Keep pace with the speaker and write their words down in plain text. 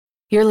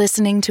You're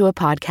listening to a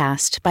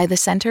podcast by the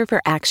Center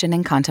for Action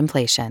and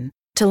Contemplation.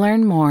 To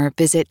learn more,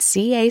 visit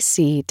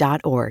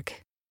cac.org.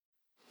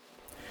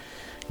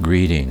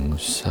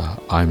 Greetings,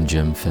 I'm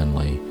Jim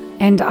Finley.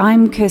 And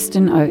I'm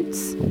Kirsten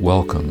Oates.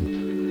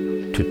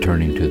 Welcome to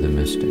Turning to the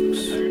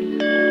Mystics.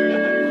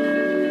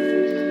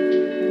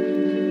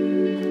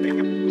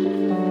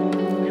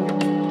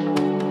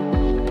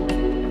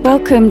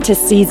 Welcome to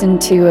Season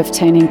 2 of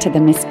Turning to the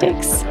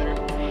Mystics.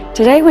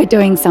 Today we're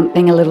doing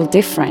something a little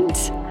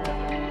different.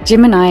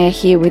 Jim and I are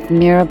here with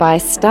Mirabai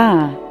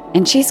Starr,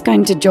 and she's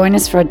going to join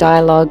us for a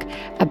dialogue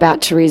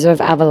about Teresa of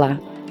Avila.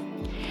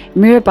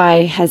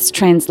 Mirabai has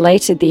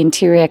translated The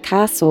Interior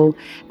Castle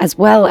as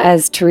well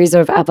as Teresa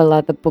of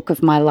Avila, The Book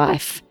of My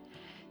Life.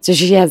 So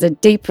she has a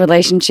deep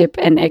relationship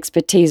and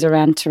expertise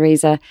around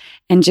Teresa,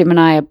 and Jim and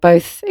I are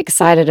both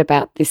excited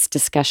about this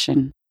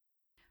discussion.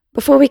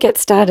 Before we get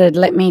started,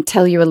 let me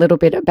tell you a little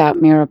bit about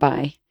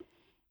Mirabai.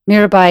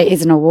 Mirabai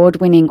is an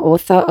award-winning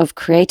author of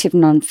creative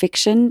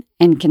nonfiction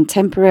and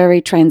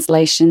contemporary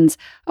translations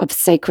of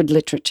sacred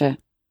literature.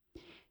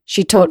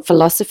 She taught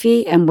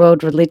philosophy and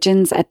world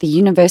religions at the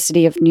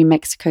University of New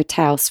Mexico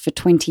Taos for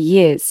 20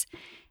 years,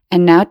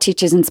 and now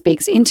teaches and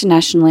speaks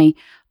internationally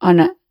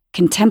on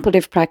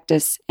contemplative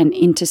practice and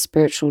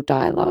interspiritual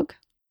dialogue.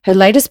 Her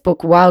latest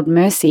book, Wild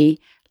Mercy,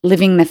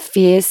 Living the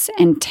Fierce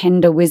and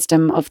Tender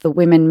Wisdom of the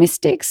Women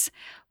Mystics,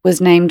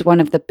 was named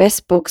one of the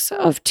best books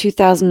of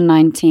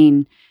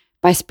 2019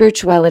 by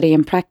Spirituality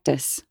and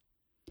Practice.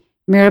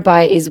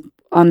 Mirabai is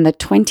on the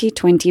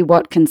 2020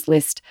 Watkins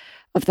list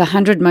of the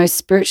 100 most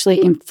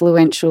spiritually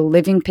influential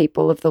living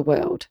people of the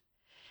world.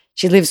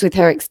 She lives with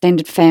her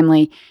extended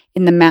family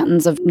in the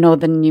mountains of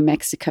northern New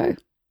Mexico.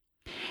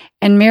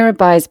 And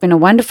Mirabai has been a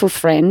wonderful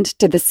friend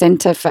to the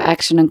Center for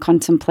Action and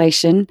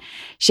Contemplation.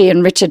 She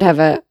and Richard have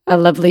a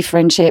lovely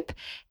friendship,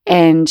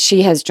 and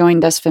she has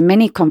joined us for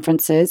many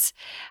conferences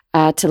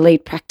to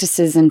lead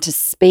practices and to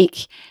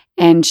speak.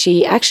 And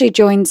she actually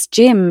joins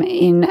Jim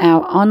in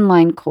our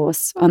online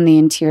course on the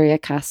Interior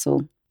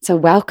Castle. So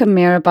welcome,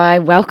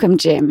 Mirabai. Welcome,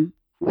 Jim.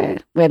 We're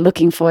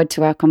looking forward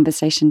to our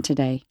conversation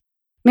today.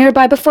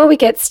 Mirabai, before we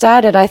get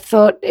started, I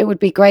thought it would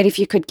be great if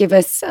you could give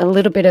us a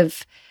little bit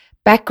of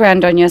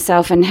background on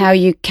yourself and how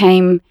you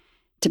came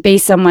to be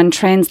someone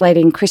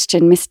translating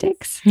Christian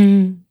mystics.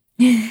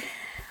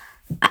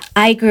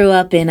 I grew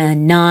up in a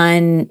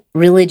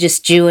non-religious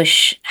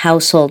Jewish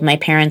household. My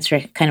parents were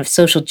kind of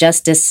social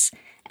justice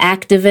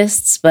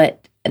activists,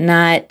 but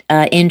not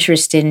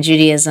interested in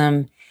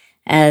Judaism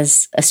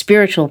as a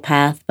spiritual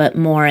path, but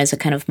more as a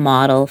kind of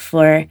model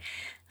for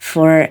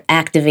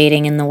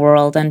activating in the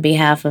world on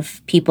behalf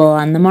of people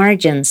on the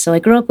margins. So I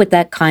grew up with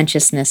that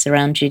consciousness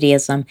around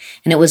Judaism,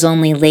 and it was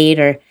only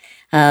later,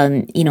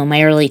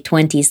 my early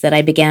 20s, that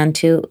I began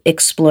to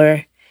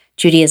explore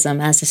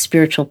Judaism as a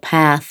spiritual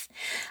path.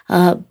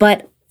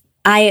 But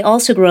I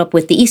also grew up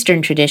with the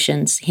Eastern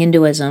traditions,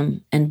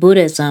 Hinduism and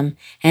Buddhism,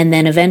 and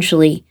then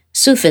eventually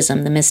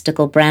Sufism, the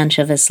mystical branch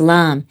of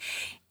Islam.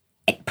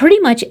 Pretty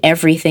much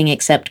everything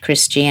except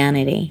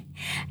Christianity.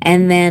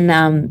 And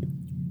then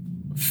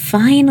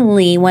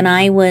finally, when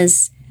I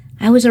was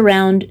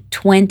around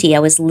 20, I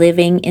was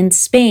living in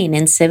Spain,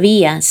 in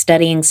Sevilla,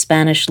 studying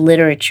Spanish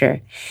literature.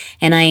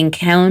 And I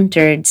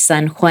encountered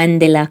San Juan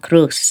de la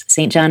Cruz,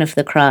 St. John of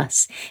the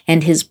Cross,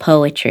 and his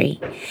poetry,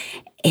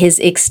 his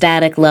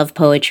ecstatic love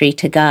poetry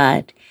to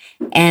God.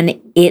 And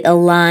it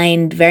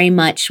aligned very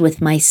much with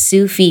my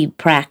Sufi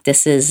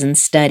practices and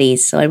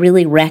studies. So I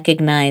really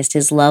recognized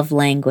his love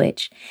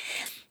language.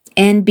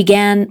 And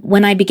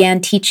when I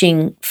began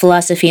teaching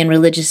philosophy and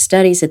religious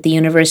studies at the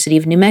University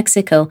of New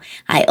Mexico,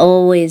 I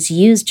always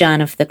used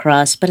John of the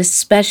Cross, but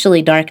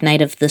especially Dark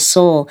Night of the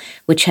Soul,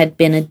 which had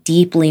been a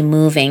deeply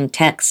moving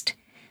text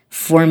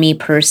for me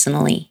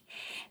personally.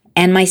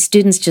 And my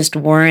students just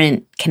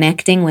weren't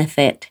connecting with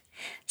it.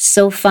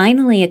 So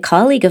finally, a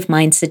colleague of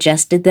mine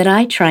suggested that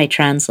I try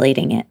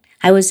translating it.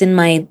 I was in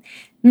my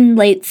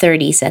late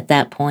 30s at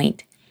that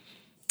point.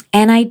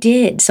 And I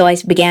did. So I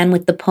began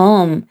with the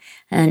poem,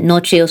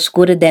 Noche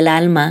Oscura del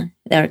Alma,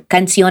 or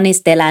Canciones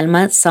del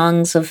Alma,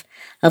 Songs of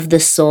the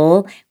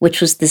Soul,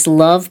 which was this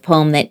love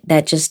poem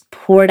that just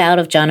poured out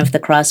of John of the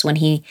Cross when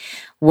he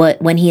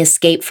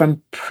escaped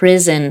from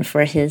prison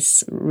for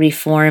his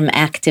reform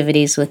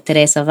activities with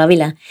Teresa of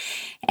Avila.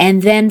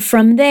 And then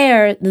from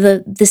there,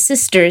 the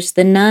sisters,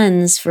 the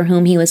nuns for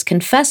whom he was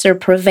confessor,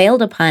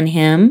 prevailed upon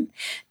him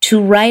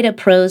to write a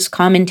prose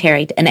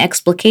commentary, an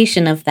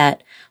explication of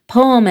that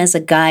poem as a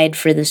guide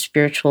for the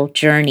spiritual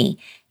journey.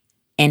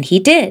 And he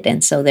did.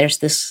 And so there's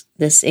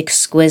this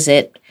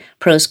exquisite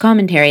prose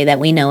commentary that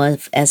we know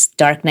of as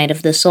Dark Night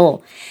of the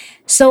Soul.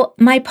 So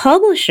my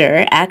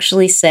publisher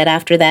actually said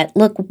after that,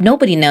 look,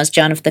 nobody knows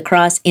John of the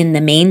Cross in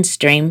the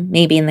mainstream,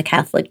 maybe in the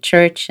Catholic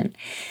Church and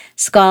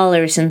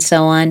scholars and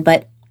so on,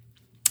 but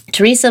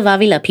Teresa of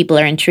Avila people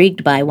are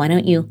intrigued by. Why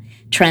don't you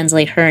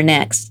translate her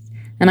next?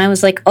 And I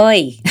was like,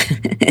 oi,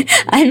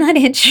 I'm not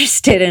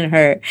interested in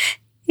her.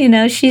 You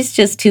know, she's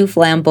just too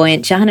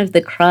flamboyant. John of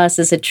the Cross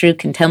is a true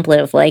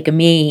contemplative like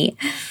me.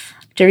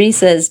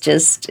 Teresa is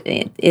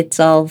it's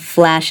all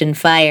flash and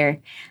fire.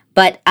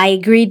 But I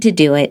agreed to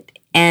do it.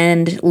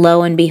 And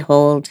lo and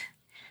behold,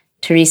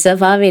 Teresa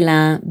of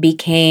Avila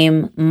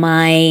became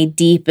my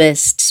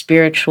deepest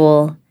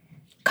spiritual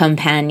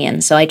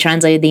companion. So I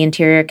translated The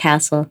Interior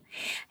Castle.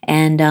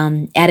 And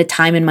at a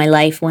time in my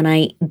life when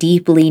I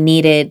deeply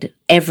needed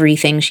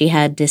everything she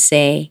had to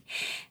say.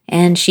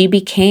 And she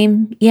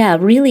became,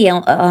 really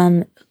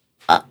a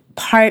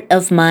part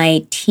of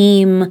my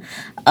team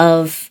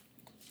of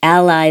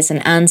allies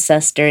and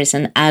ancestors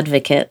and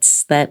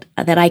advocates that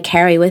I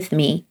carry with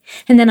me.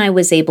 And then I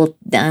was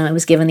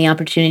given the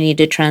opportunity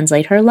to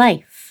translate her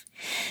life.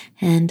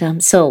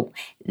 And so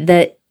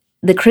the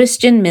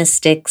Christian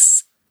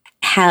mystics,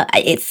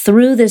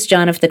 through this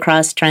John of the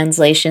Cross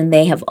translation,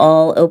 they have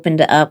all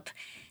opened up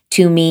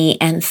to me,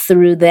 and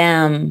through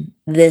them,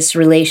 this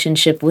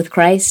relationship with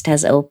Christ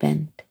has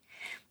opened.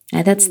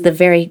 That's the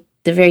very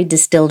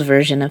distilled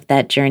version of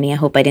that journey. I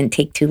hope I didn't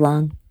take too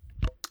long.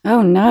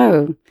 Oh,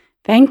 no.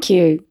 Thank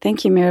you.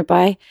 Thank you,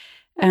 Mirabai.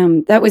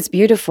 That was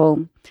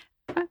beautiful.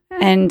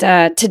 And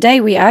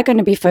today we are going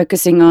to be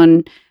focusing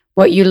on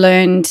what you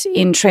learned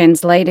in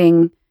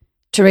translating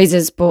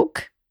Teresa's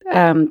book,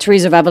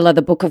 Teresa of Avila,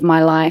 The Book of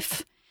My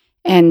Life,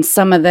 and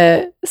some of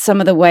the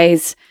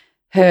ways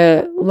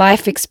her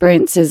life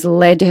experiences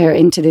led her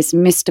into this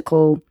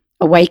mystical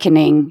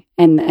awakening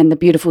and the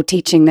beautiful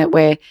teaching that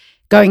we're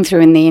going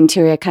through in the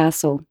Interior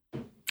Castle.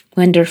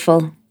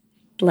 Wonderful.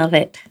 Love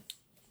it.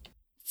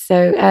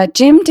 So,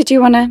 Jim, did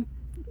you want to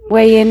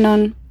weigh in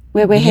on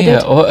where we're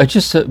headed? Yeah, well,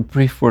 just a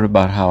brief word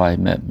about how I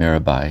met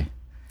Mirabai.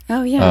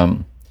 Oh, yeah.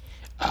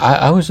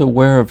 I was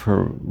aware of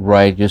her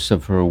just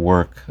of her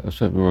work,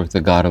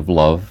 the God of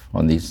Love,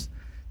 on these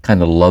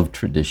kind of love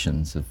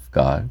traditions of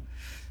God.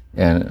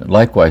 And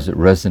likewise, it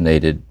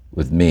resonated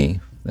with me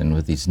and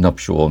with these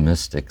nuptial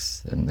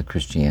mystics and the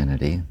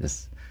Christianity,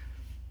 this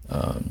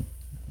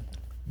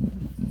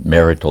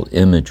marital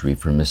imagery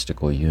for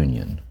mystical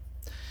union,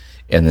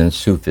 and then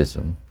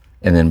Sufism,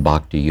 and then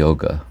Bhakti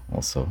Yoga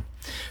also.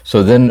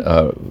 So then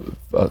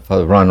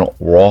Father Ron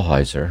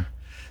Rollheiser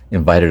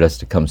invited us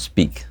to come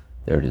speak.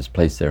 There it is,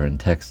 placed there in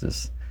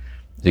Texas,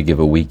 to give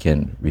a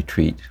weekend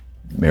retreat,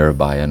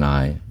 Mirabai and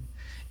I.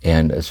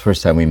 And it's the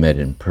first time we met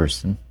in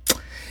person,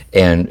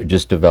 and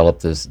just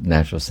developed this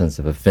natural sense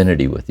of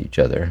affinity with each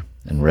other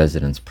and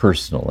resonance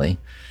personally,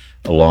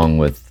 along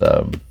with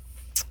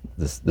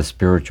the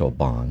spiritual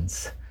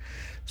bonds.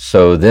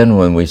 So then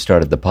when we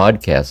started the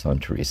podcast on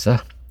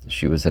Teresa,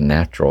 she was a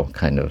natural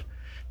kind of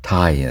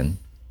tie-in.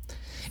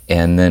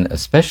 And then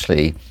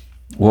especially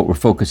what we're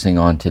focusing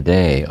on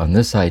today, on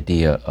this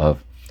idea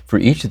of, for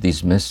each of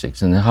these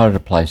mystics, and how it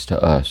applies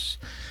to us,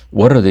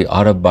 what are the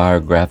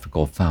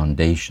autobiographical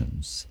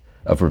foundations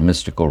of her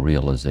mystical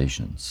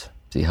realizations?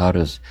 See, how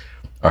does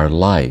our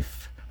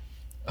life,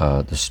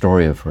 the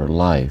story of her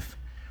life,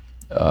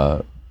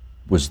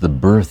 was the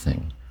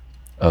birthing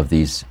of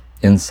these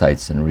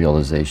insights and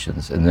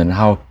realizations, and then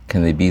how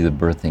can they be the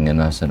birthing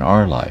in us in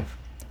our life?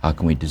 How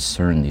can we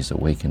discern these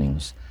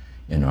awakenings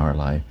in our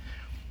life?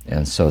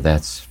 And so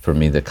that's, for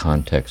me, the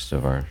context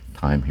of our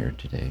time here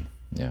today.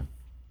 Yeah.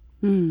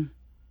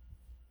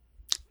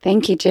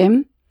 Thank you,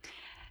 Jim.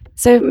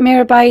 So,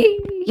 Mirabai,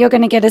 you're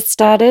going to get us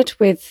started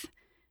with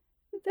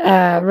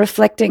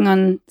reflecting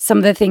on some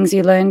of the things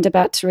you learned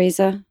about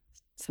Teresa,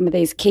 some of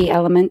these key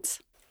elements.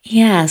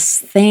 Yes,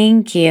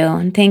 thank you.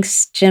 And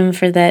thanks, Jim,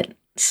 for that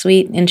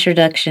sweet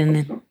introduction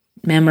and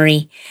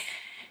memory.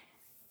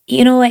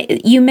 You know,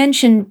 you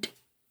mentioned,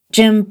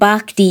 Jim,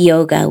 Bhakti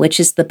Yoga,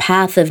 which is the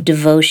path of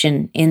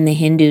devotion in the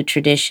Hindu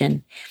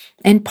tradition.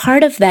 And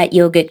part of that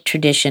yogic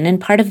tradition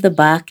and part of the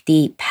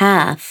Bhakti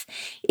path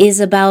is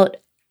about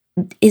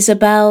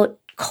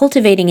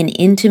cultivating an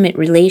intimate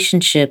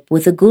relationship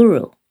with a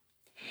guru.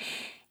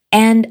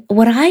 And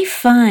what I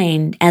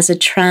find as a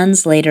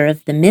translator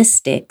of the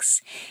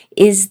mystics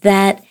is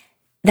that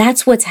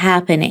that's what's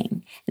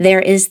happening. There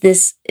is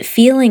this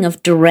feeling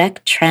of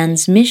direct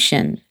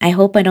transmission. I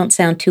hope I don't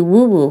sound too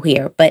woo-woo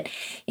here, but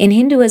in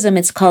Hinduism,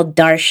 it's called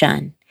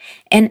darshan.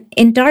 And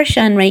in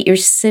darshan, right, you're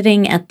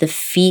sitting at the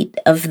feet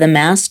of the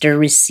master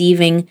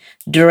receiving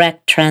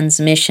direct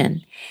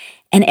transmission.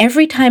 And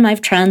every time I've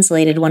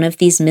translated one of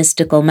these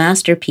mystical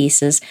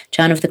masterpieces,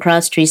 John of the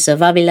Cross, Teresa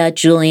of Avila,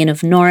 Julian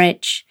of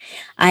Norwich,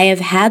 I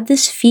have had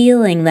this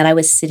feeling that I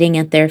was sitting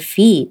at their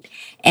feet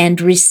and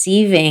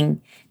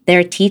receiving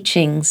their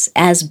teachings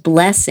as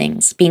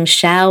blessings, being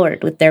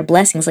showered with their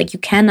blessings. Like, you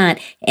cannot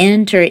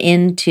enter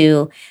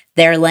into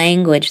their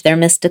language, their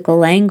mystical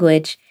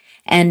language,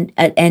 and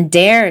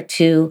dare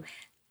to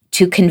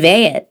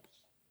convey it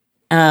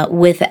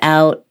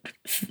without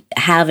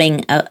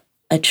having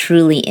a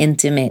truly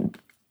intimate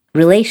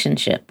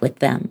relationship with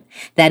them.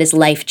 That is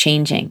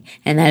life-changing,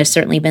 and that has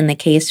certainly been the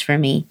case for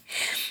me.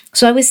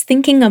 So I was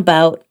thinking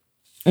about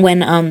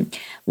when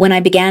I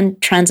began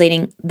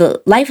translating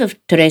the life of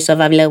Teresa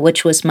of Avila,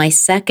 which was my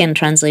second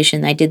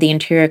translation. I did the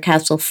Interior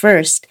Castle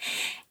first,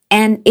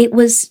 And it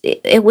was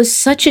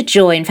such a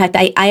joy. In fact,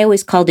 I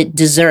always called it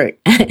dessert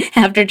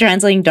after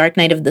translating Dark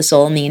Night of the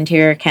Soul and The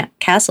Interior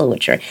Castle,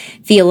 which are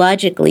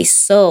theologically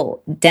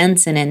so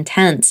dense and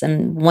intense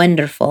and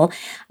wonderful.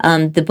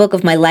 The Book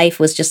of My Life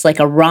was just like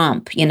a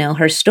romp,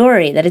 her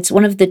story, that it's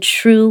one of the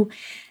true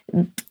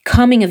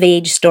coming of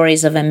age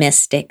stories of a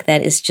mystic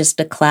that is just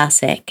a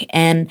classic.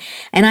 And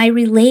I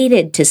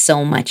related to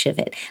so much of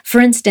it.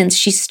 For instance,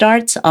 she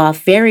starts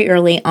off very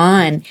early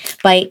on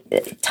by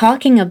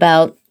talking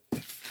about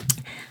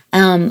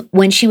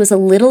when she was a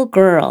little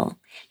girl,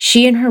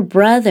 she and her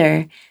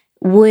brother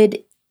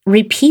would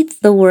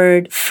repeat the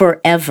word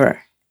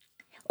forever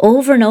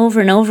over and over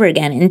and over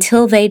again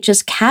until they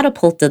just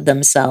catapulted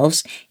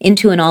themselves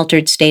into an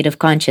altered state of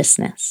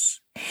consciousness.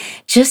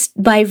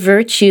 Just by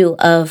virtue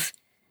of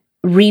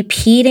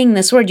repeating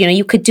this word,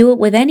 you could do it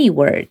with any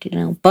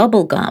word,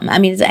 bubble gum,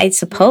 I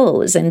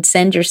suppose, and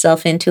send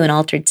yourself into an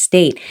altered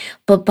state.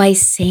 But by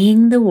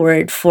saying the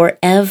word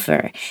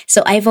forever.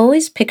 So I've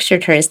always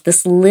pictured her as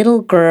this little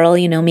girl,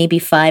 maybe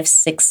 5,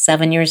 6,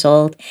 7 years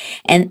old.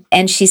 And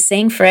she's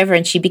saying forever,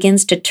 and she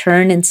begins to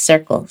turn in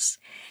circles,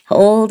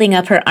 holding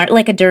up her arm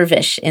like a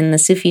dervish in the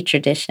Sufi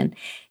tradition,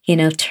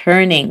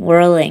 turning,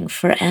 whirling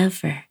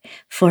forever,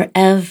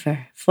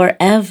 forever,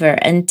 forever,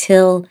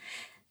 until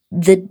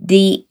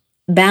the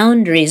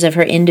boundaries of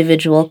her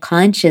individual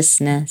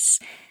consciousness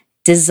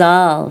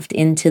dissolved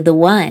into the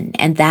one.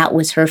 And that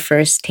was her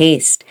first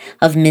taste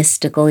of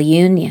mystical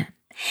union.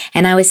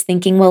 And I was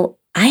thinking, well,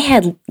 I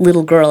had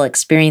little girl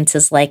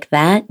experiences like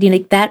that.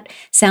 That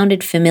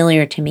sounded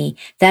familiar to me.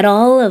 That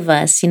all of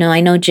us, I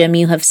know, Jim,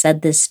 you have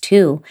said this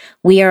too.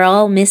 We are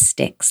all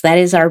mystics. That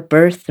is our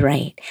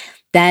birthright.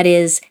 That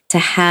is to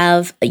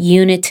have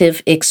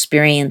unitive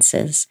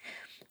experiences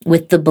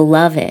with the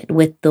beloved,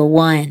 with the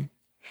one,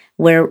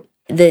 where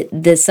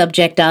the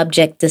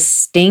subject-object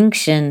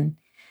distinction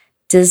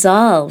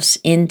dissolves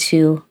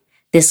into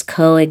this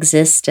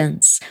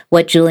coexistence,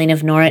 what Julian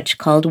of Norwich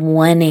called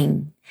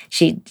oneing.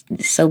 She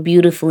so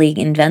beautifully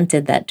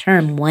invented that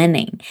term,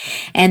 oneing.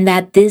 And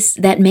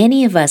that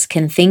many of us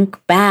can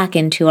think back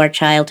into our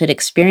childhood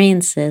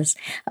experiences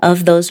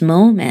of those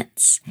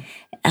moments,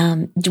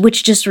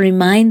 which just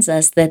reminds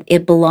us that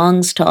it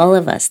belongs to all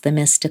of us, the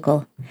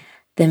mystical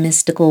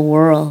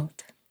world,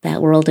 that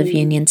world of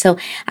union. So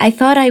I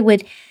thought I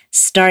would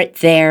start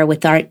there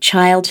with our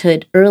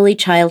early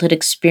childhood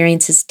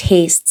experiences,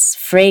 tastes,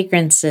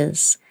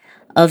 fragrances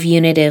of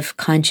unitive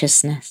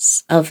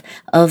consciousness, of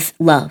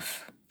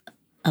love,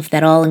 of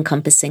that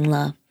all-encompassing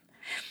love.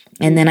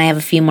 And then I have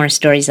a few more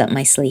stories up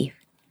my sleeve.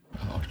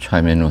 I'll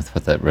chime in with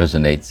what that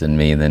resonates in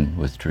me, and then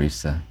with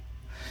Teresa.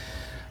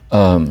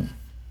 When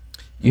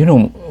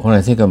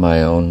I think of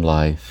my own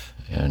life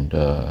and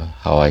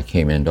how I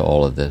came into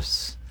all of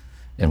this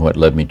and what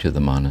led me to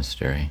the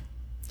monastery,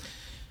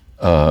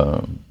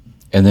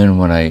 and then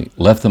when I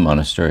left the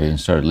monastery and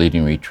started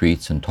leading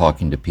retreats and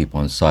talking to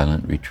people in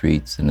silent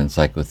retreats and in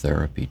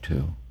psychotherapy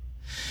too,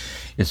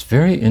 it's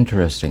very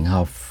interesting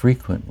how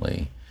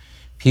frequently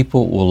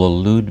people will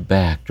allude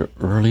back to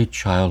early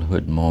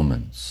childhood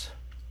moments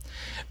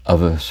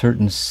of a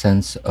certain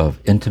sense of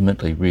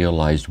intimately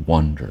realized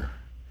wonder,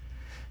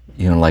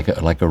 like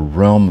a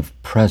realm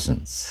of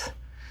presence,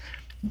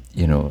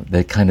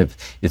 that kind of,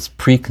 it's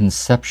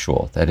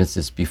preconceptual, that is,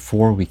 it's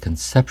before we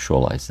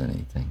conceptualize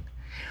anything.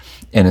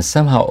 And it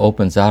somehow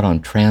opens out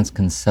on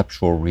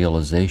transconceptual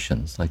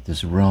realizations, like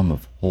this realm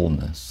of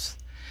wholeness.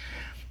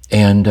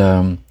 And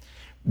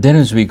then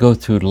as we go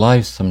through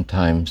life,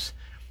 sometimes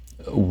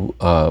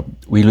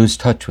we lose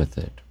touch with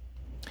it.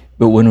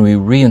 But when we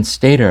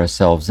reinstate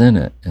ourselves in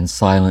it, in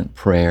silent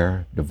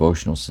prayer,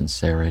 devotional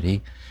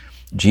sincerity,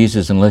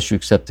 Jesus, unless you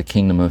accept the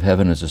kingdom of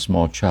heaven as a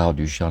small child,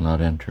 you shall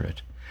not enter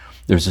it.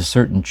 There's a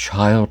certain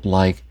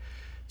childlike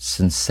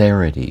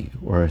sincerity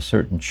or a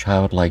certain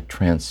childlike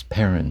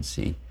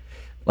transparency,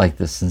 like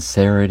the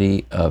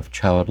sincerity of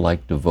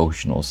childlike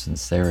devotional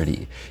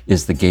sincerity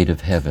is the gate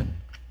of heaven.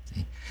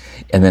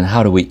 And then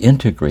how do we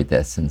integrate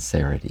that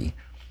sincerity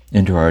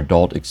into our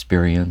adult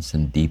experience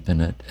and deepen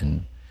it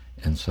and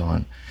so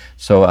on?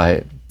 So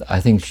I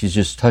think she's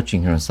just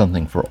touching here on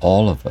something for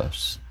all of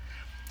us,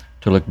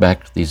 to look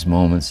back to these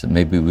moments that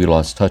maybe we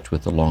lost touch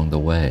with along the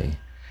way.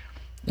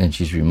 And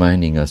she's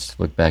reminding us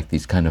to look back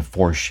these kind of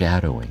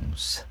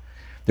foreshadowings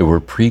that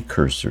were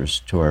precursors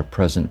to our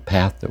present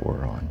path that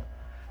we're on,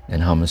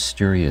 and how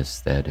mysterious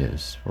that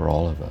is for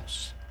all of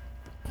us.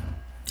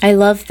 I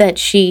love that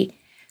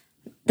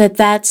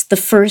that's the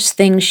first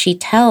thing she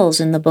tells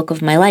in the Book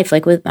of My Life,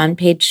 like on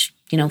page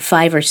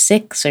 5 or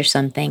 6 or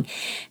something.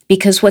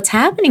 Because what's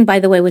happening, by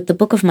the way, with the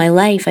Book of My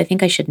Life, I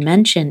think I should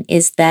mention,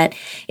 is that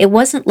it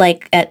wasn't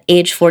like at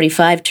age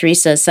 45,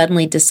 Teresa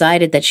suddenly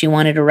decided that she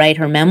wanted to write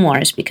her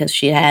memoirs because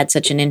she had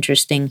such an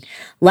interesting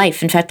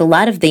life. In fact, a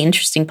lot of the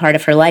interesting part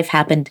of her life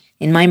happened,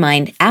 in my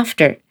mind,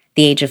 after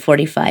the age of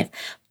 45.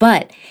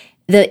 But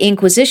the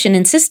Inquisition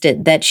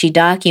insisted that she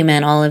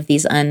document all of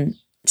these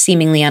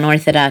seemingly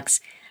unorthodox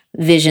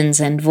visions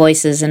and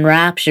voices and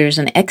raptures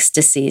and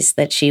ecstasies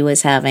that she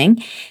was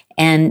having.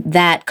 And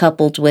that,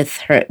 coupled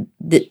with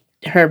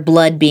her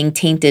blood being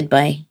tainted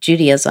by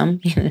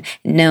Judaism,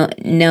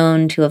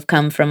 known to have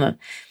come from a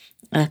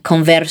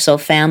converso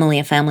family,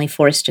 a family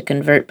forced to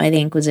convert by the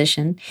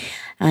Inquisition,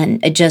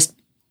 and just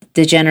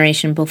the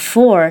generation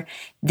before,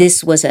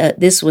 this was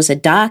a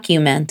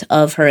document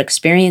of her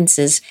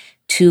experiences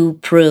to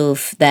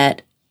prove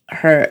that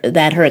her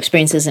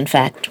experiences, in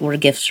fact, were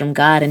gifts from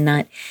God and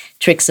not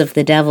tricks of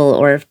the devil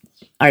or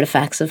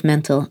artifacts of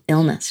mental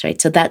illness, right?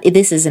 So that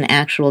this is an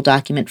actual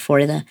document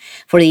for the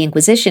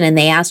Inquisition, and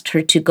they asked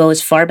her to go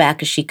as far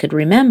back as she could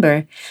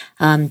remember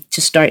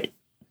to start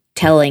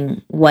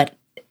telling what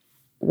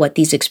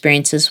these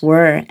experiences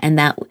were, and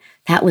that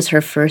was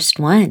her first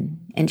one,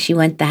 and she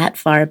went that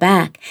far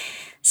back.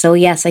 So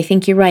yes, I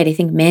think you're right. I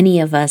think many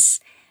of us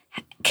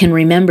can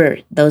remember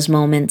those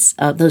moments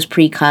of those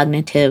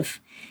precognitive,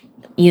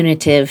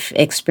 unitive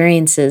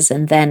experiences,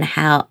 and then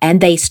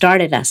and they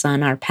started us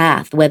on our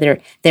path, whether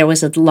there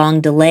was a long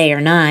delay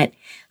or not.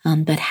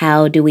 But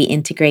how do we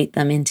integrate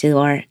them into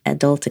our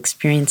adult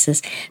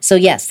experiences? So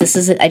yes,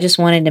 I just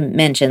wanted to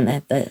mention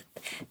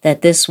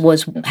that this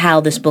was how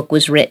this book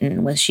was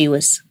written.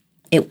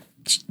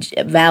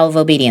 A vow of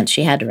obedience.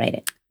 She had to write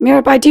it.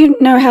 Mirabai, do you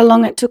know how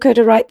long it took her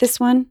to write this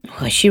one?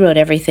 Oh, she wrote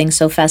everything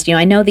so fast.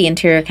 I know The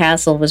Interior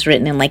Castle was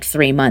written in like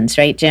 3 months,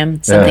 right,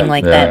 Jim? Something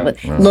like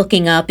that.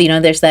 Looking up,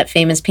 there's that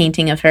famous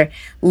painting of her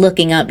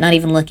looking up, not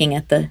even looking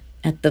at the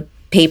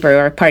paper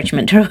or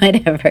parchment or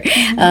whatever.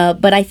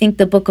 But I think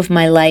the Book of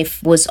My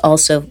Life was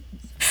also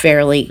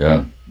fairly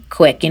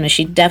quick.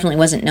 She definitely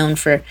wasn't known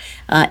for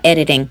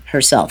editing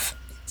herself.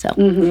 So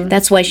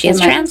that's why she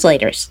has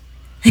translators.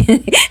 I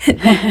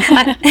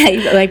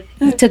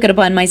took it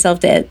upon myself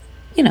to,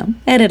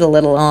 edit a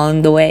little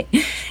along the way.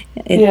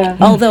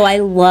 Although I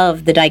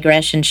love the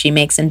digression she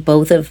makes in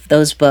both of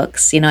those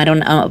books. I don't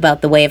know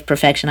about The Way of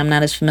Perfection. I'm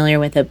not as familiar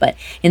with it. But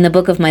in the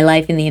Book of My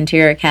Life, in The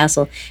Interior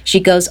Castle,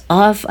 she goes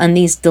off on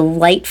these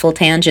delightful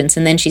tangents.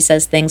 And then she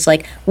says things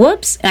like,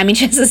 whoops. I mean,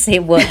 she doesn't say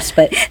whoops,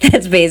 but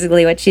that's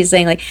basically what she's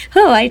saying. Like,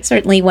 I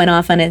certainly went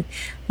off on a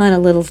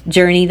little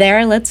journey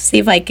there. Let's see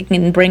if I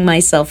can bring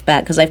myself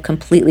back, because I've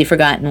completely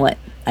forgotten what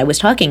I was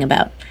talking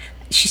about.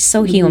 She's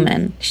so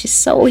human. She's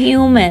so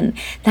human.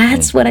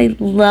 That's what I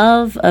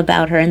love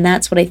about her, and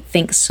that's what I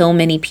think so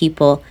many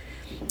people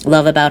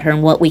love about her,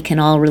 and what we can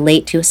all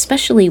relate to,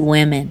 especially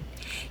women,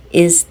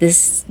 is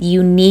this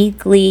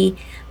uniquely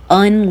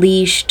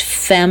unleashed,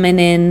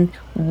 feminine,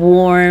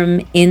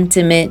 warm,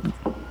 intimate,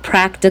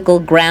 practical,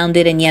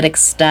 grounded, and yet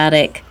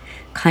ecstatic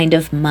kind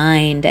of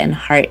mind and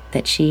heart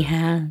that she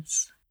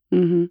has.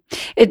 Mm-hmm.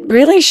 It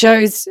really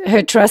shows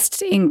her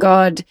trust in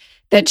God,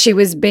 that she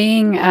was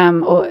being,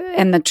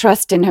 and the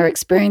trust in her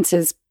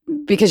experiences,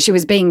 because she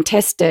was being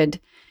tested,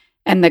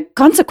 and the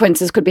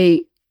consequences could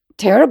be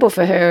terrible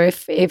for her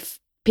if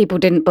people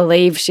didn't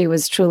believe she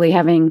was truly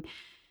having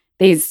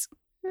these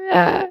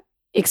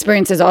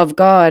experiences of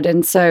God.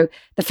 And so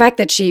the fact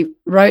that she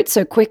wrote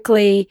so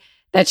quickly,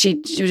 that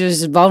she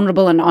was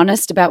vulnerable and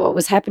honest about what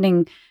was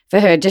happening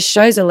for her, just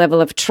shows a level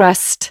of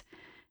trust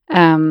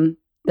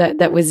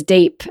that was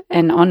deep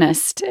and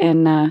honest,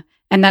 and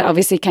that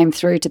obviously came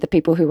through to the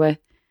people who were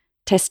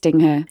testing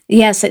her.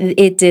 Yes,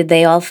 it did.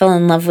 They all fell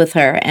in love with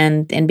her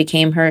and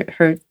became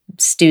her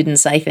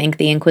students, I think,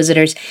 the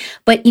Inquisitors.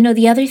 But,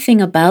 the other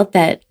thing about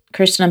that,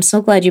 Kirsten, I'm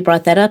so glad you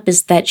brought that up,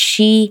 is that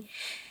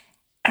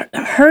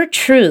her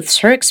truths,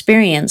 her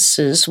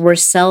experiences were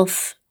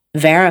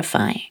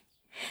self-verifying.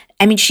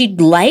 I mean,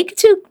 she'd like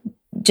to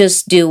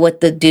just do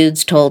what the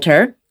dudes told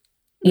her,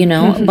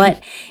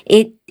 but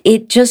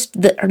it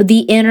just,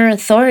 the inner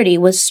authority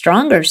was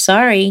stronger.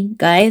 Sorry,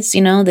 guys,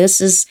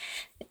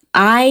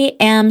 I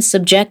am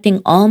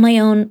subjecting all my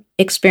own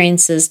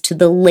experiences to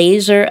the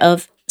laser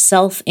of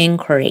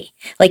self-inquiry.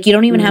 Like, you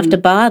don't even have to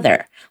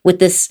bother with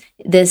this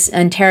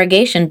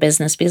interrogation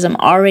business, because I'm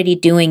already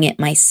doing it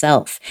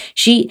myself.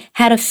 She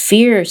had a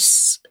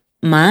fierce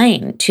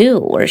mind too,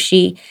 where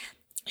she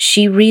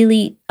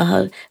really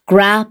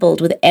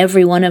grappled with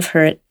every one of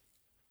her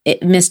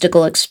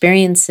mystical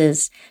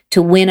experiences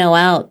to winnow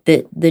out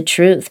the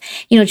truth.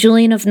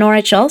 Julian of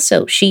Norwich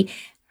also,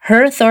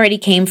 her authority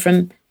came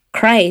from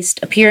Christ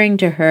appearing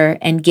to her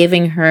and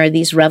giving her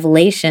these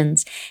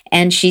revelations.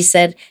 And she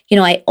said,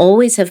 I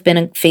always have been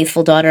a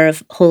faithful daughter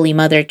of Holy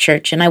Mother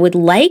Church, and I would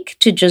like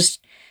to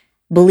just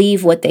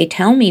believe what they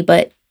tell me,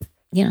 but,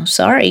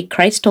 sorry,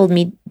 Christ told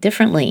me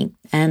differently.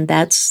 And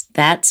that's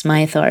my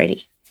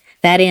authority.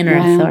 That inner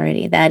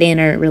authority, that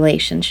inner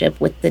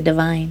relationship with the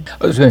divine.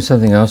 I was going to say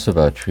something else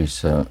about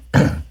Teresa,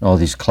 all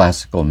these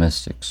classical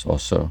mystics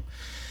also,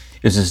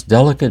 is this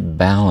delicate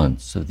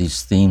balance of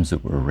these themes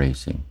that we're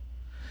raising.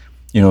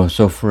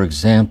 So for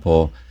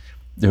example,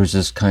 there's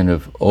this kind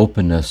of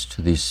openness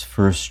to these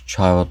first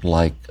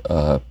childlike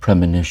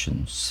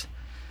premonitions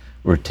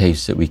or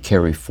tastes that we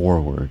carry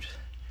forward,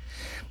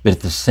 but at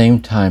the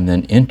same time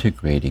then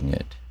integrating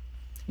it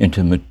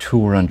into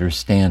mature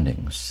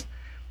understandings,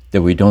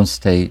 that we don't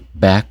stay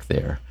back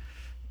there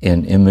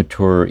in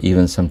immature,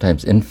 even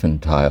sometimes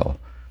infantile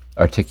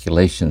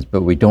articulations,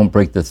 but we don't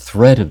break the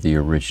thread of the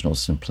original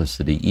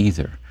simplicity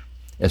either.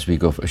 as we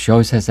go. She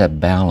always has that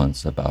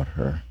balance about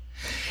her.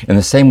 And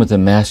the same with the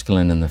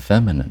masculine and the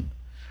feminine.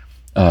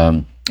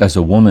 As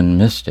a woman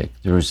mystic,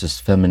 there is this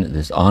feminine,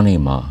 this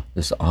anima,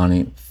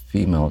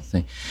 female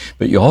thing.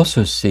 But you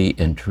also see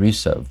in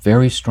Teresa a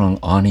very strong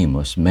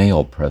animus,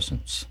 male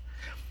presence.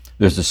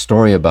 There's a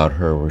story about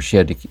her where she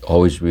had to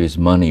always raise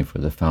money for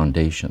the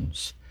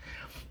foundations.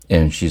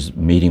 And she's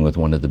meeting with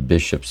one of the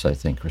bishops, I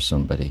think, or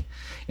somebody.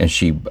 And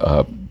she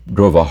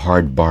drove a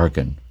hard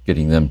bargain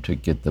getting them to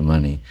get the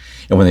money.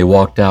 And when they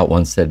walked out,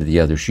 one said to the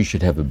other, she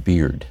should have a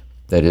beard.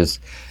 That is,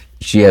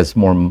 she has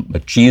more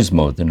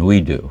machismo than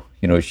we do.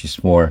 You know, she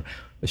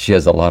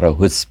has a lot of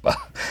chutzpah.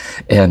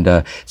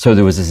 And so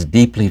there was this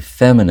deeply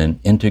feminine,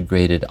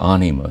 integrated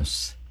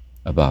animus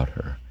about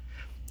her.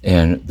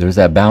 And there's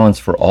that balance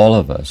for all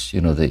of us,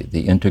 you know,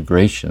 the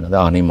integration of the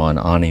anima and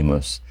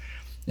animus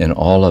in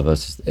all of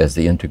us as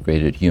the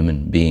integrated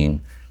human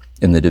being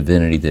in the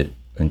divinity that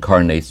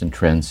incarnates and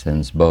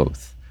transcends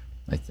both,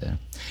 like that.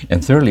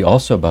 And thirdly,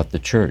 also about the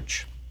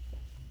church,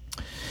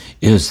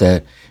 is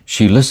that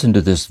she listened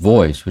to this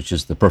voice, which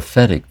is the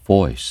prophetic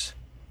voice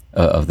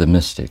of the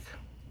mystic,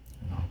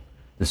 you know,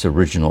 this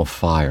original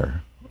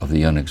fire of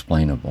the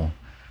unexplainable,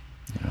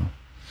 you know.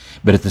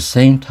 But at the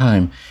same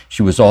time,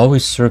 she was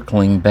always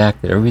circling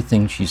back that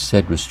everything she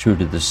said was true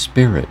to the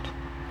spirit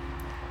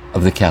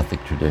of the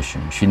Catholic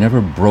tradition. She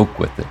never broke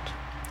with it.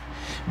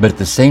 But at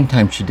the same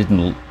time, she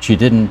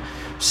didn't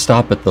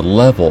stop at the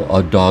level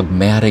of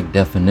dogmatic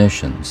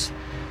definitions,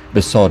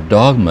 but saw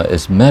dogma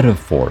as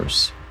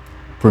metaphors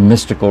for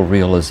mystical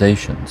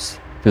realizations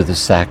through the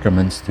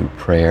sacraments, through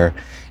prayer.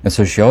 And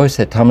so she always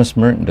said, Thomas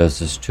Merton does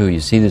this too. You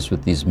see this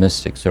with these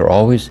mystics. They're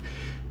always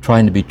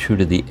trying to be true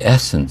to the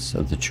essence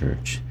of the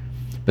church.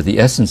 But the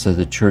essence of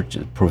the church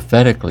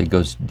prophetically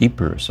goes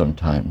deeper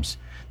sometimes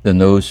than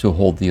those who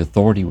hold the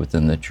authority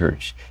within the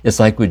church. It's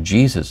like with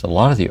Jesus. A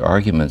lot of the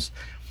arguments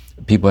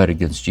people had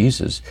against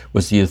Jesus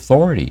was the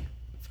authority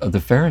of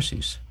the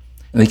Pharisees.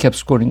 And they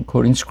kept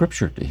quoting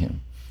scripture to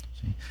him.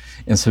 See?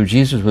 And so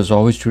Jesus was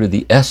always true to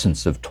the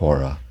essence of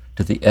Torah,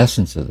 to the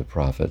essence of the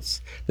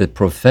prophets, that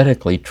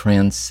prophetically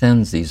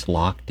transcends these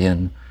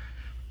locked-in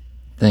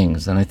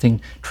things. And I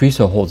think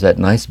Teresa holds that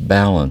nice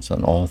balance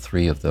on all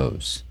three of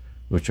those,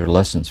 which are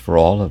lessons for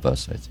all of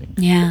us, I think.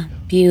 Yeah,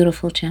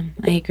 beautiful, Jim.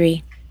 I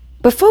agree.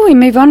 Before we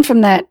move on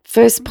from that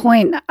first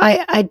point,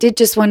 I did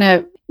just want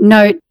to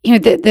note, you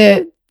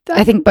know,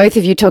 I think both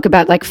of you talk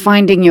about like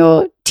finding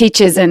your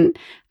teachers, and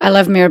I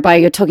love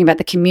Mirabai, you're talking about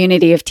the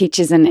community of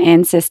teachers and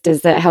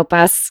ancestors that help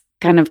us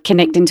kind of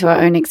connect into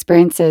our own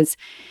experiences.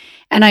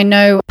 And I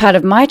know part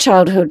of my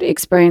childhood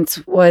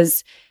experience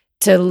was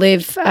to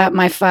live,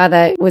 my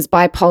father was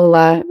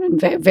bipolar,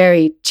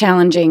 very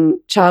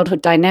challenging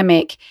childhood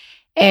dynamic.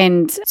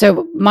 And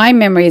so my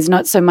memory is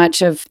not so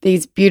much of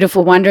these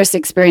beautiful, wondrous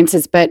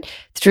experiences, but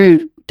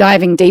through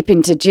diving deep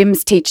into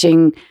Jim's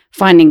teaching,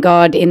 finding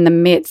God in the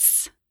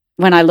midst,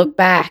 when I look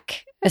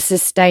back,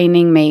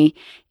 sustaining me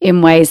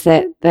in ways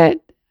that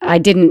I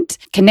didn't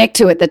connect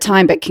to at the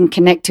time, but can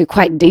connect to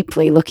quite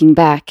deeply looking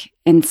back.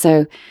 And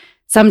so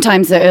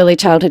sometimes the early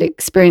childhood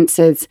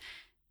experiences,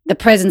 the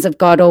presence of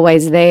God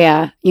always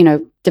there, you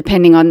know,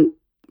 depending on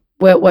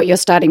what your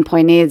starting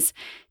point is.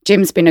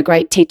 Jim's been a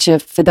great teacher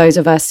for those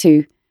of us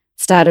who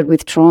started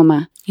with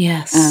trauma.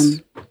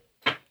 Yes.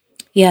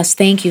 Yes,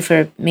 thank you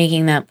for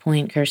making that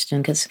point,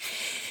 Kirsten, because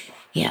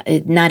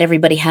not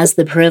everybody has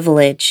the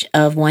privilege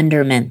of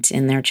wonderment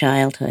in their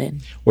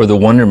childhood. Or the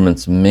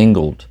wonderment's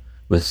mingled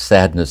with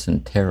sadness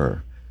and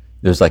terror.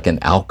 There's like an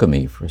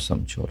alchemy for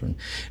some children.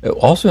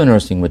 Also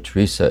interesting with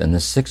Teresa, in the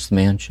Sixth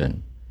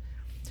Mansion,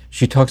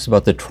 she talks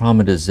about the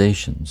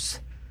traumatizations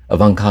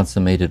of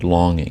unconsummated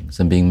longings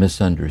and being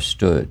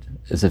misunderstood,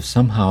 as if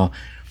somehow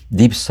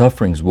deep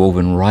suffering's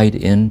woven right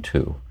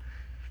into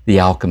the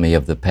alchemy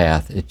of the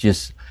path. It's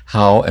just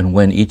how and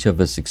when each of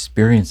us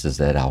experiences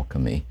that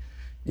alchemy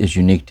is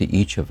unique to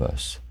each of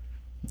us.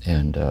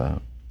 And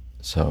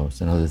so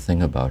it's another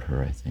thing about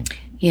her, I think.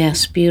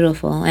 Yes,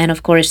 beautiful. And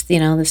of course, you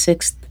know, the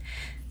Sixth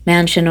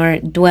Mansion or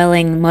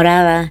dwelling,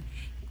 morada,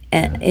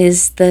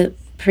 is the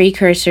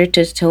precursor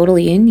to total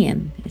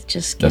union. It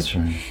just gets, that's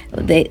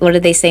right. What do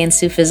they say in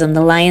Sufism?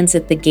 The lions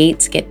at the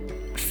gates get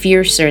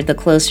fiercer the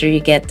closer you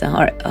get to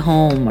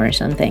home or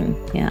something.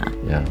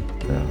 Yeah.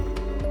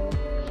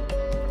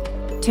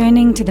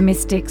 Turning to the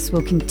mystics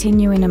will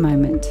continue in a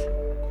moment.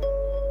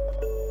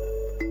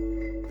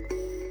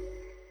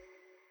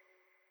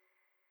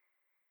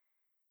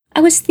 I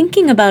was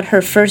thinking about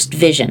her first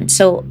vision.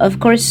 So, of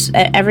course,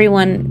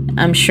 everyone,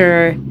 I'm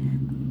sure,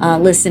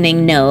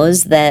 listening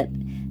knows that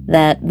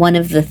one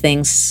of the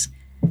things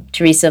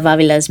Teresa of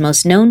Avila is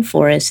most known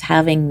for is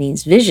having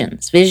these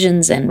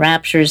visions and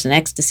raptures and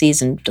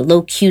ecstasies and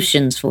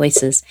locutions,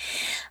 voices.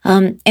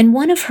 And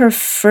one of her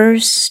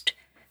first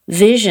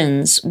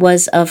visions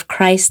was of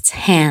Christ's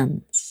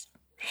hands.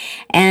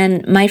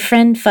 And my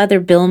friend, Father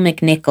Bill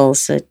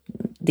McNichols,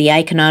 the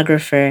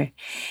iconographer,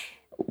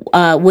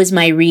 was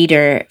my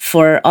reader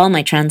for all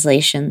my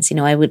translations. You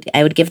know, I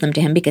would give them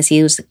to him because he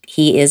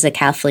is a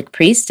Catholic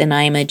priest, and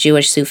I am a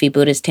Jewish Sufi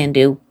Buddhist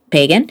Hindu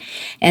pagan.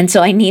 And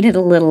so I needed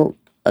a little,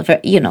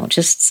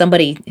 just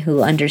somebody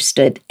who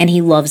understood. And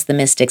he loves the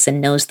mystics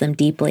and knows them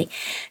deeply.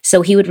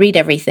 So he would read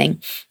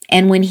everything.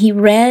 And when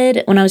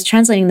I was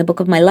translating the Book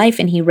of My Life,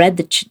 and he read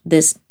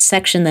this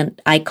section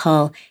that I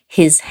call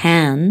his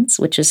hands,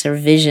 which is her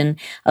vision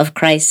of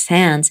Christ's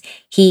hands,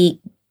 he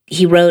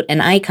wrote an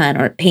icon,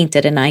 or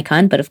painted an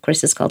icon, but of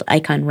course it's called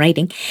icon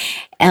writing,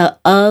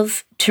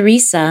 of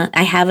Teresa.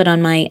 I have it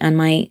on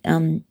my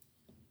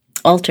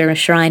altar, a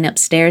shrine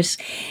upstairs,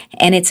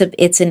 and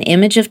it's an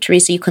image of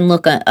Teresa. You can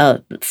look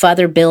at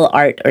Father Bill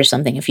art or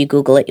something. If you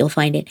Google it, you'll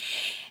find it.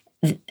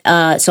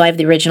 So I have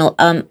the original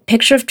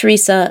picture of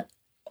Teresa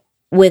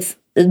with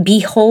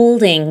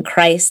beholding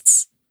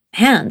Christ's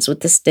hands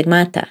with the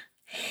stigmata.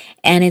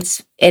 And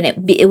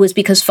it was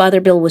because Father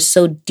Bill was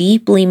so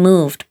deeply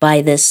moved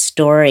by this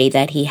story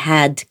that he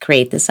had to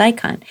create this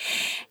icon,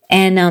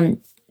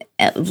 and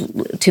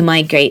to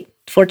my great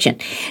fortune.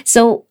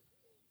 So,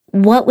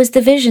 what was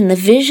the vision? The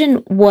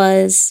vision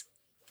was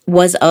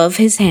of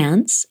his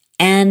hands,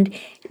 and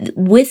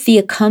with the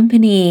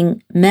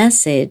accompanying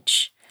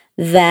message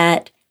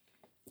that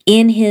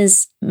in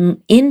his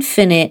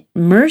infinite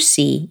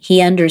mercy,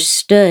 he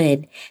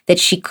understood that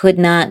she could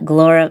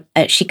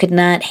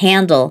not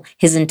handle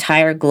his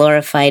entire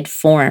glorified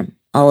form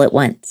all at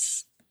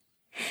once.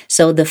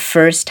 So the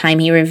first time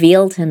he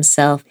revealed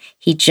himself,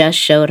 he just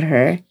showed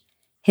her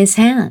his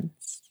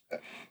hands.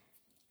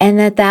 And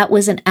that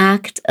was an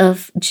act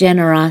of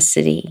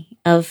generosity,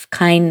 of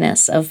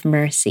kindness, of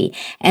mercy.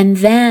 And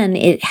then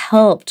it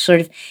helped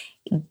sort of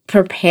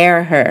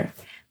prepare her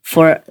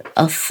for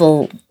a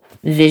full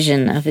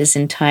vision of his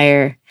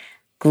entire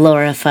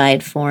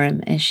glorified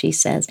form, as she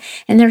says.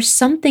 And there's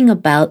something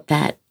about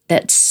that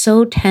that's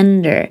so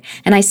tender.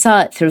 And I saw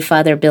it through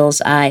Father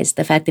Bill's eyes,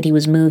 the fact that he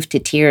was moved to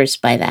tears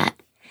by that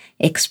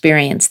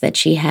experience that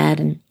she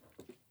had.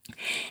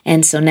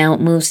 And so now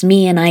it moves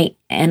me, and I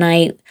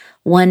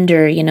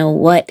wonder,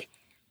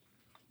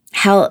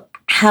 how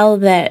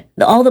that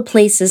all the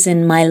places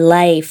in my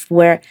life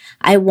where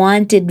I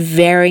wanted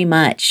very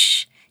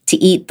much to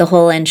eat the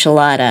whole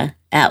enchilada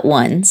at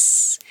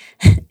once,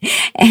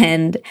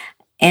 but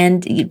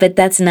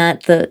that's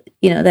not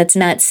that's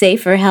not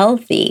safe or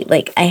healthy.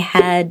 Like, I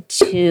had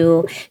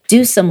to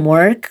do some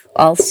work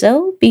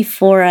also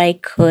before I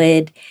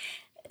could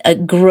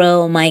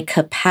grow my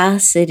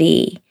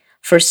capacity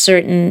for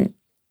certain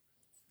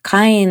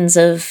kinds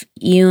of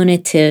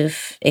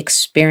unitive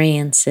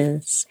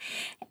experiences,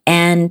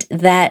 and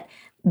that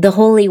the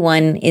Holy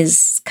One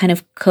is kind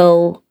of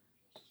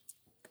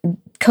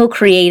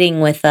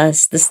co-creating with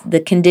us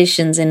the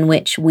conditions in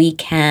which we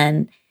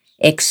can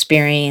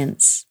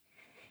experience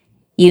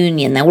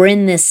union, that we're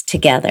in this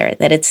together,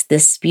 that it's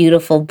this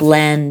beautiful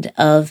blend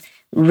of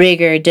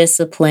rigor,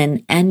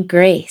 discipline, and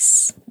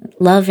grace,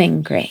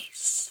 loving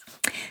grace.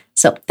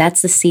 So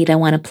that's the seed I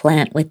want to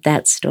plant with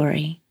that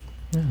story.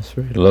 Yeah, it's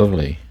very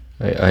lovely.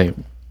 I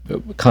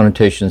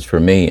connotations for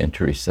me and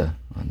Teresa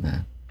on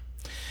that.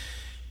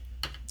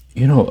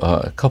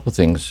 A couple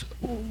things.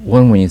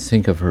 One, when you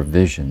think of her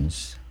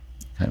visions,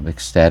 kind of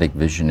ecstatic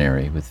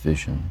visionary with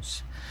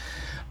visions,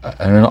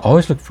 and I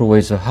always look for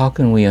ways of how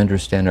can we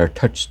understand our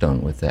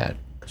touchstone with that,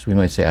 because we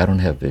might say, I don't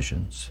have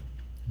visions,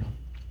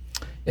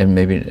 and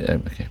maybe,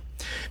 okay.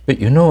 But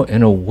in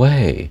a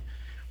way,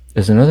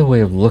 there's another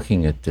way of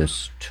looking at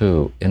this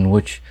too, in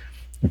which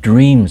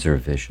dreams are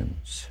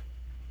visions.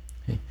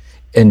 Okay?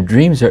 And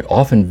dreams are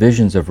often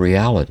visions of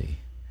reality.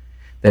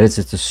 That is,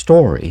 it's a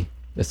story,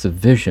 it's a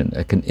vision,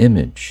 like an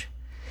image.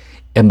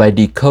 And by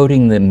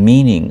decoding the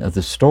meaning of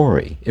the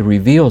story, it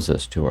reveals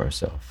us to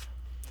ourselves.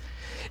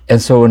 And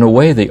so in a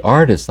way, the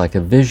artist, like a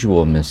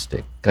visual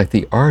mystic, like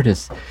the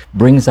artist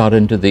brings out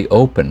into the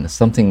open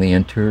something they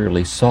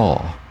interiorly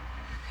saw.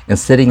 And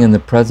sitting in the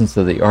presence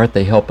of the art,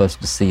 they help us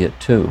to see it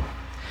too.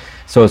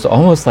 So it's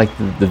almost like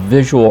the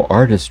visual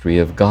artistry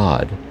of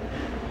God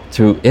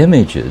through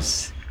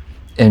images.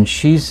 And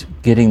she's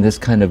getting this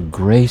kind of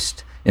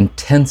graced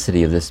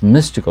intensity of this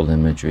mystical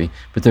imagery,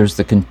 but there's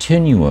the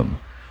continuum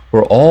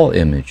where all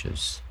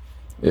images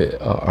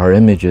are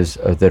images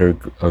that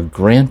are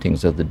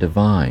grantings of the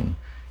divine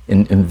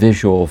in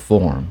visual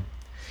form.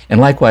 And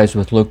likewise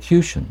with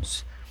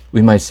locutions.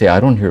 We might say, I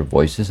don't hear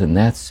voices in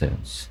that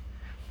sense.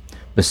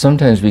 But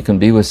sometimes we can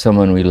be with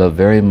someone we love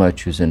very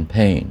much who's in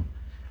pain,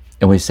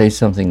 and we say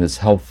something that's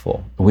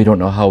helpful, and we don't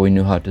know how we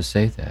knew how to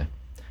say that.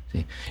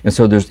 See? And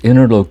so there's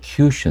inner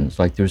locutions,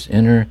 like there's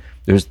inner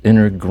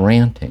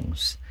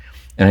grantings.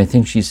 And I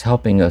think she's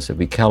helping us, if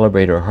we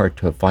calibrate our heart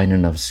to a fine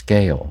enough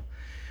scale,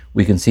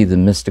 we can see the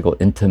mystical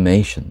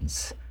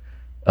intimations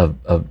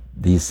of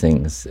these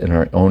things in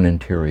our own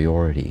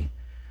interiority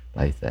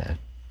like that.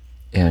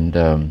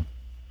 And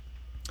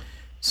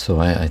so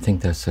I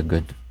think that's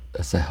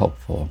a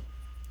helpful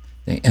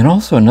thing. And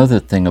also another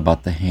thing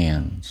about the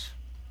hands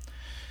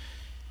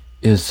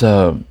is,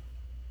 I'll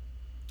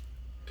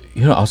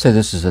say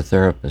this as a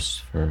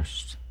therapist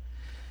first.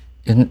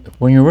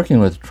 When you're working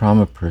with a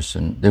trauma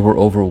person, they were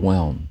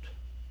overwhelmed.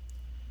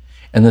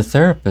 And the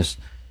therapist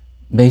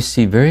may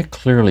see very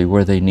clearly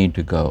where they need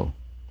to go.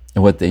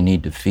 and what they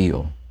need to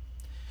feel.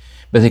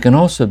 But they can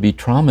also be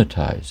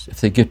traumatized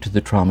if they get to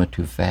the trauma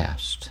too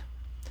fast.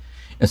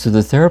 And so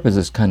the therapist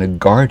is kind of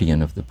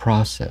guardian of the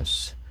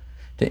process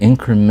to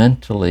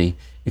incrementally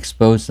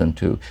expose them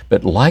to.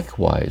 But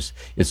likewise,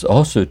 it's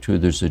also true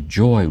there's a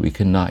joy we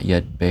cannot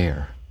yet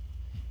bear.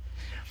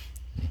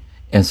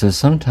 And so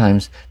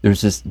sometimes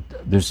there's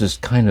this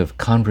kind of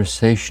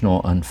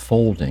conversational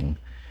unfolding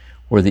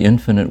where the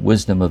infinite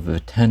wisdom of the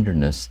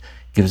tenderness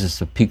gives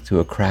us a peek through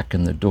a crack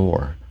in the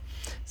door.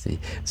 See?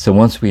 So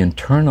once we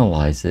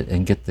internalize it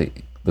and get the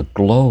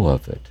glow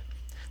of it,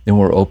 then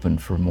we're open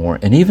for more.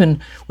 And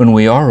even when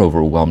we are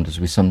overwhelmed, as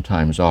we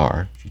sometimes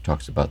are, she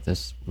talks about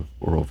this,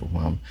 we're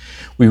overwhelmed,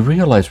 we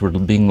realize we're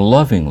being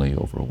lovingly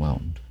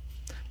overwhelmed,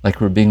 like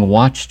we're being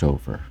watched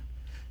over.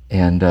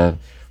 And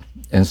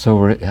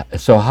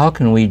so how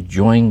can we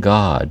join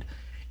God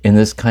in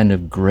this kind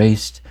of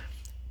graced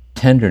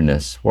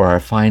tenderness where our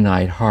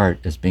finite heart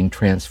is being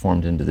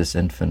transformed into this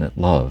infinite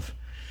love?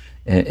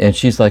 And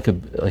she's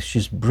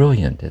she's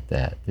brilliant at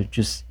that. You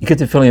get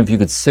the feeling if you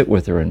could sit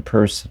with her in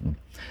person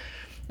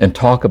and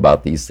talk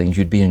about these things,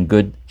 you'd be in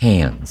good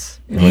hands.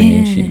 You know what I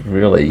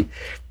mean?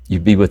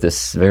 You'd be with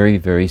this very,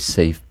 very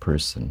safe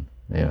person.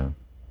 Yeah.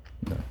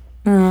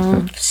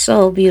 Oh,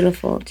 so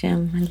beautiful,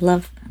 Jim. I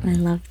love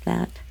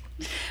that.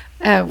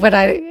 What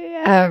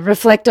I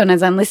reflect on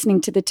as I'm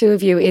listening to the two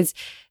of you is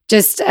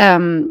just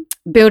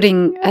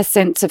building a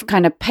sense of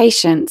kind of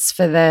patience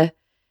for the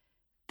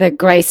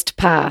graced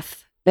path.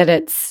 That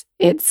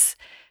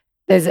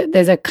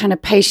there's a kind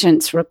of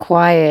patience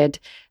required.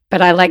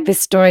 But I like this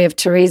story of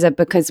Teresa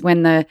because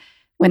when the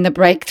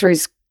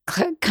breakthroughs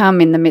come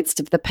in the midst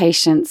of the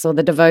patience or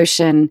the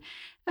devotion,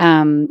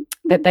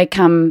 that they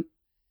come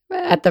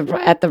at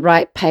the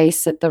right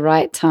pace, at the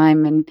right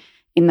time, and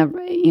in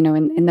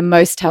the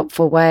most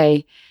helpful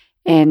way.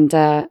 And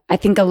I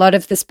think a lot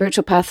of the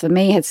spiritual path for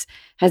me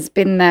has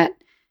been that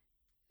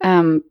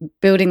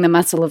building the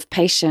muscle of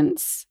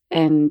patience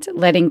and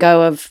letting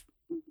go of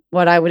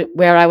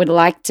where I would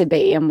like to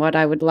be and what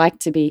I would like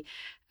to be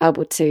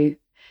able to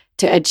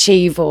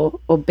achieve or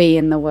be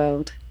in the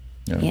world.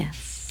 Yeah.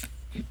 Yes.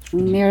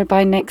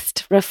 Mirabai,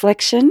 next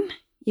reflection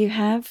you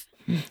have?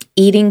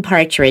 Eating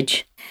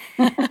partridge.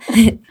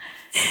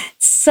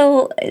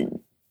 So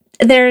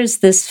there's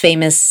this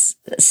famous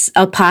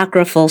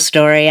apocryphal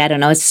story,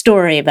 a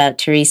story about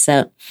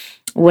Teresa,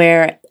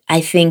 where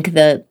I think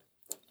the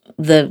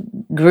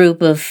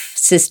group of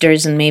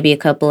sisters and maybe a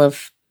couple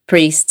of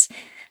priests,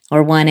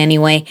 or one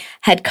anyway,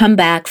 had come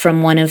back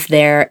from one of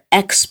their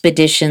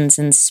expeditions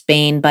in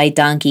Spain by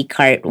donkey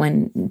cart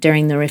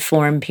during the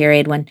Reform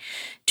period, when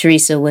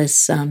Teresa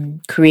was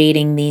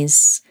founding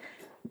these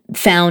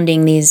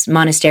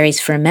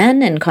monasteries for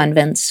men and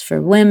convents for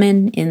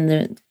women in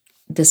the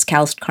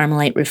Discalced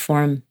Carmelite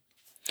Reform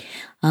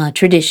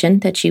tradition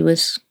that she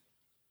was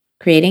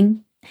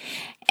creating.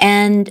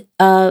 And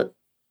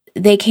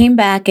they came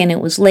back and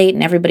it was late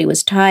and everybody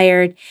was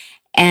tired,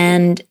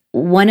 and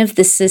one of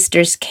the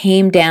sisters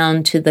came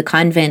down to the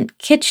convent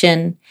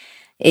kitchen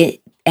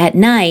at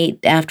night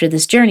after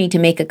this journey to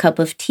make a cup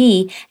of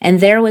tea, and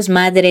there was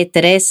Mother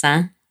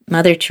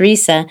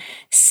Teresa,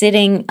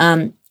 sitting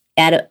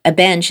at a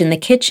bench in the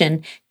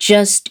kitchen,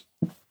 just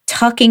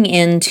tucking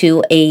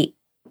into a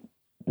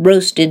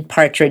roasted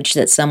partridge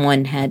that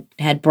someone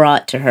had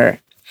brought to her.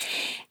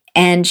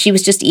 And she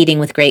was just eating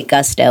with great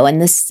gusto.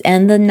 And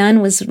the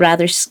nun was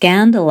rather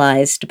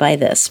scandalized by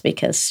this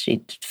because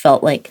she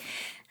felt like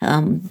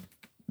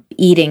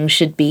eating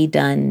should be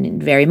done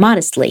very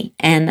modestly.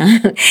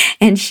 And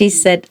she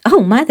said,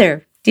 "Oh,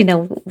 Mother,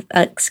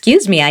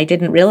 excuse me, I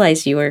didn't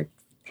realize you were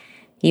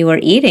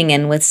eating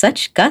and with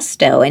such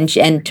gusto." And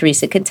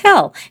Teresa could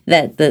tell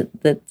that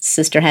the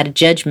sister had a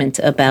judgment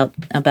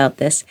about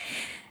this.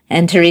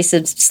 And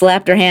Teresa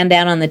slapped her hand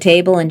down on the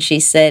table and she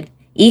said,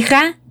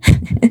 "Hija,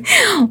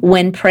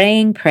 when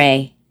praying,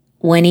 pray.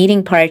 When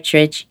eating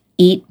partridge,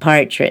 eat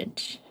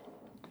partridge."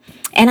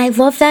 And I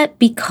love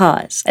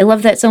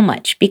that so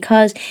much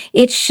because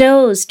it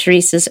shows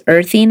Teresa's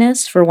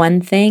earthiness, for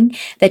one thing,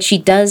 that she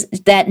does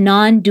that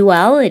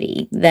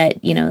non-duality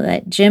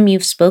that Jim,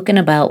 you've spoken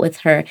about with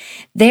her.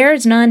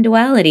 There's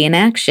non-duality in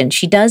action.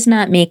 She does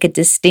not make a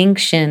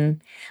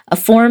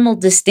formal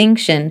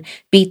distinction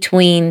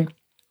between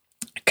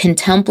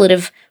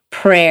contemplative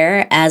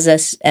prayer as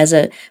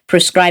a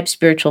prescribed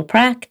spiritual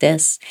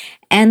practice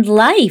and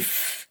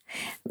life.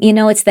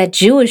 It's that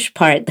Jewish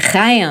part,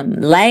 Chaim,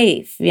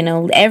 life.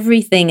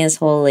 Everything is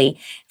holy.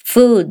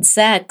 Food,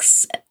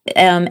 sex,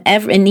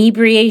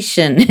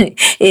 inebriation.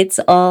 It's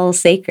all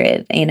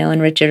sacred.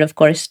 And Richard, of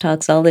course,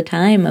 talks all the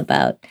time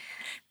about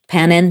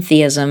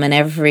panentheism and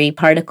every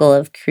particle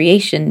of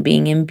creation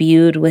being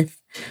imbued with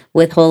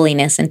with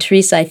holiness. And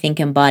Teresa, I think,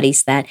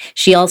 embodies that.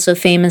 She also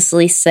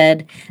famously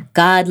said,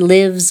 God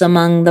lives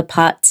among the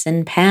pots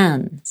and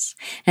pans.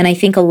 And I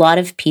think a lot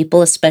of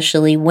people,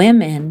 especially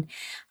women,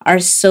 are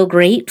so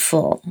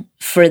grateful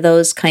for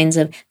those kinds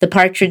of the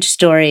Partridge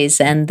stories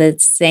and the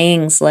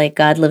sayings like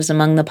God lives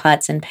among the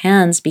pots and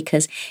pans,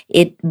 because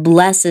it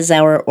blesses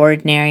our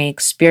ordinary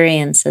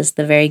experience as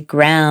the very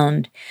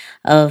ground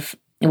of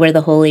where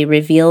the holy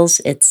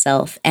reveals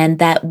itself. And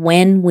that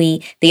when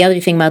the other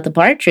thing about the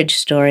Partridge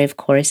story, of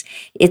course,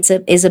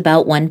 is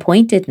about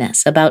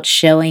one-pointedness, about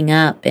showing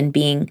up and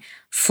being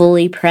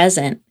fully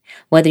present,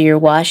 whether you're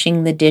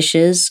washing the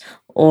dishes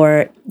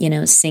or,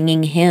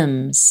 singing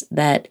hymns,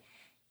 that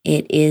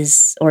it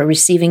is, or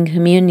receiving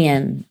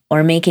communion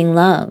or making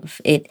love.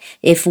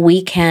 If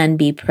we can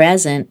be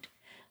present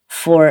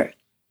for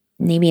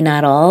maybe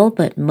not all,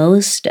 but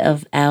most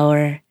of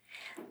our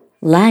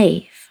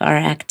life, our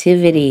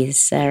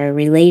activities, our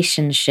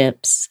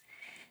relationships,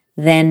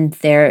 then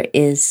there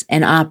is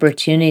an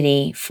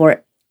opportunity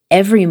for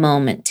every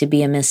moment to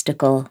be a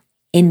mystical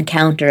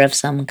encounter of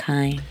some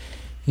kind.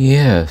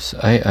 Yes,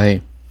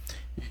 my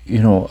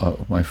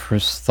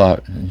first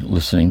thought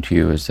listening to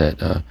you is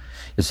that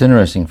it's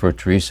interesting for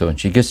Teresa when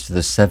she gets to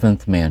the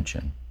seventh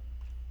mansion,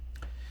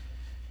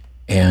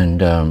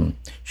 and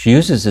she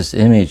uses this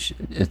image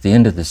at the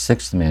end of the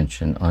sixth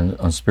mansion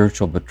on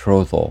spiritual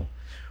betrothal,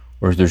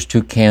 where there's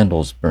two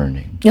candles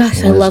burning.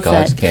 Yes, I love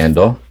God's that.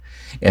 candle,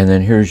 and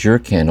then here's your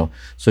candle.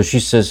 So she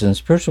says in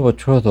spiritual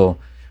betrothal,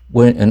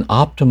 when in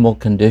optimal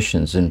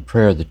conditions in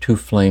prayer, the two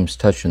flames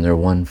touch and they're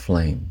one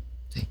flame.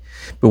 See?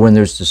 But when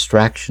there's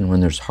distraction,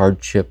 when there's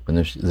hardship,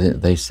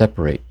 they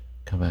separate.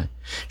 Come on.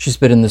 She said,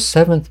 but in the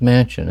seventh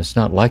mansion, it's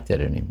not like that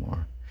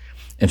anymore.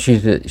 And she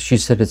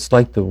said, it's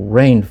like the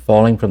rain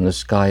falling from the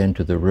sky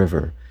into the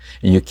river.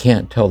 And you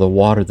can't tell the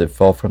water that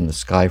fell from the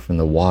sky from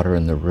the water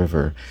in the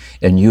river.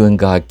 And you and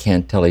God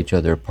can't tell each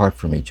other apart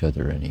from each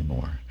other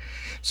anymore.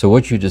 So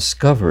what you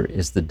discover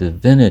is the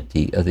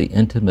divinity of the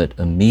intimate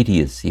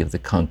immediacy of the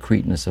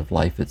concreteness of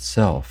life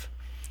itself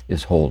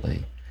is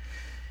holy.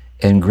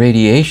 And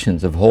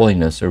gradations of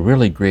holiness are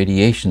really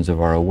gradations of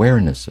our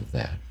awareness of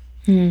that.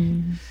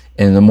 Mm.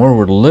 And the more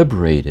we're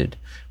liberated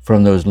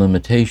from those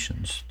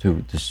limitations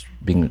to this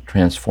being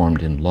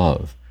transformed in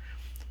love,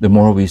 the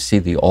more we see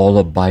the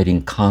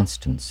all-abiding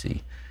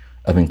constancy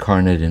of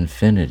incarnate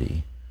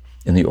infinity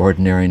in the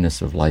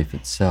ordinariness of life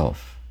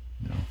itself.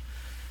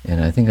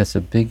 And I think that's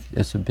a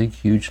big,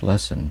 huge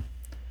lesson.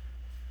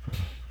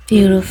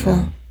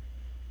 Beautiful.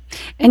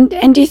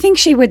 And do you think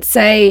she would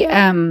say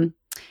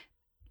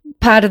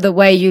part of the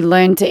way you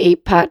learn to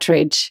eat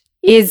partridge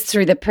is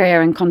through the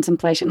prayer and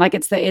contemplation? Like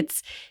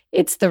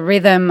it's the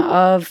rhythm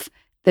of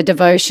the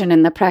devotion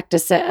and the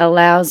practice that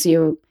allows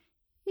you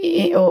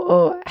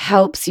or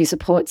helps you,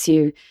 supports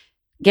you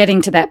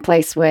getting to that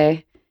place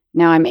where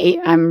now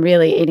I'm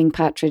really eating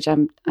partridge.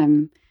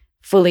 I'm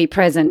fully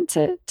present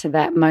to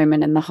that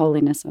moment and the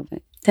holiness of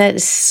it. That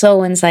is so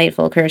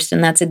insightful,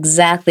 Kirsten. That's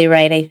exactly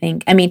right, I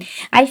think. I mean,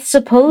 I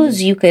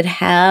suppose you could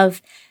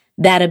have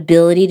that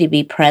ability to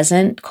be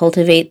present,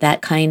 cultivate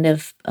that kind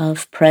of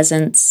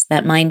presence,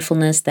 that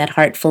mindfulness, that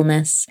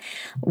heartfulness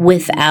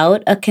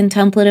without a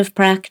contemplative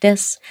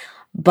practice,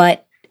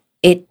 but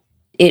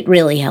it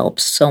really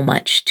helps so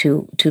much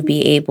to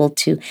be able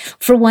to,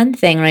 for one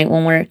thing, right,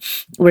 when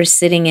we're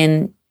sitting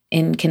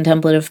in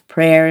contemplative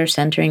prayer,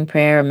 centering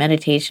prayer, or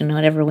meditation,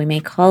 whatever we may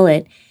call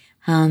it,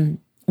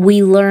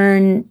 we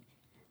learn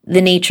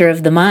the nature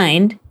of the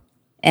mind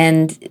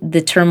and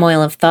the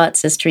turmoil of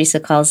thoughts, as Teresa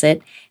calls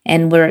it,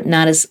 and we're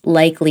not as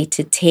likely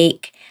to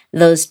take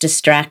those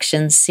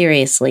distractions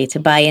seriously, to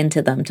buy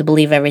into them, to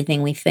believe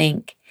everything we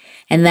think.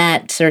 And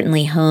that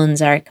certainly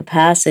hones our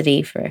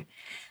capacity for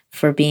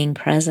being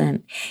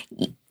present.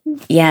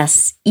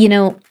 Yes.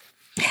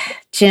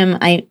 Jim,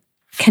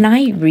 can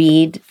I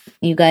read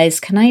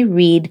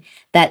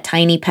that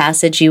tiny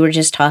passage you were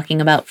just talking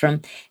about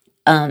from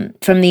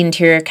the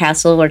Interior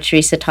Castle where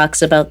Teresa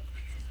talks about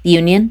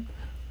union?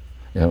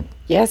 Yeah.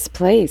 Yes,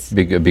 please.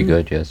 Be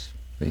good, yes,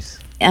 please.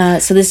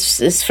 So this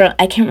is from,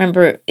 I can't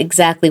remember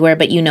exactly where,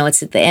 but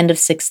it's at the end of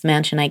Sixth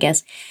Mansion, I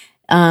guess,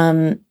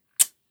 of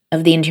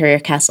the Interior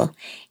Castle.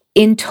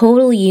 In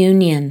total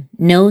union,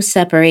 no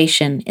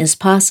separation is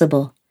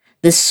possible.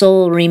 The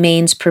soul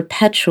remains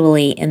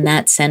perpetually in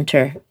that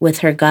center with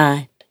her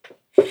God.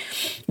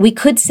 We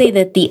could say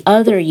that the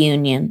other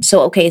union,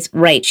 so okay,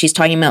 right, she's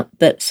talking about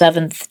the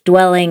seventh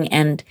dwelling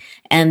and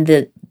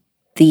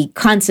the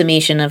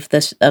consummation of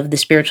the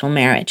spiritual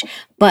marriage.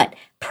 But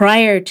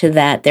prior to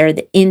that, there are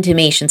the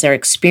intimations, there are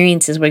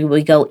experiences where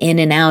we go in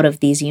and out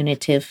of these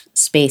unitive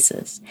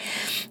spaces.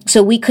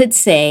 So we could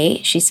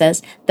say, she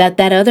says, that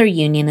other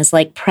union is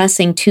like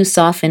pressing two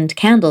softened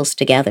candles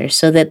together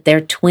so that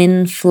their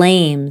twin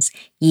flames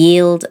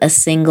yield a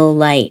single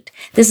light.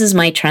 This is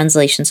my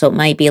translation, so it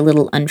might be a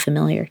little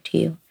unfamiliar to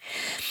you.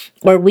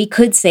 Or we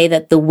could say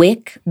that the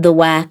wick, the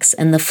wax,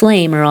 and the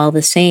flame are all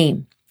the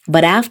same.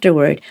 But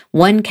afterward,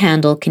 one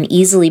candle can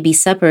easily be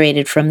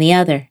separated from the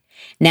other.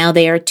 Now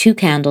they are two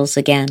candles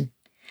again.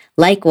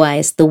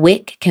 Likewise, the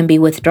wick can be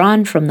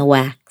withdrawn from the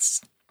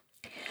wax.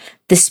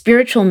 The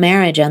spiritual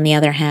marriage, on the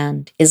other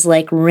hand, is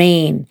like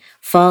rain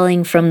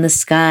falling from the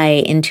sky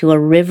into a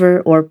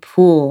river or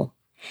pool.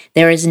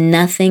 There is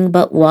nothing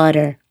but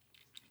water.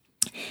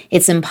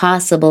 It's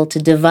impossible to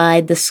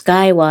divide the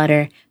sky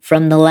water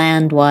from the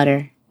land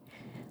water.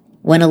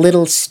 When a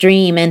little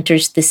stream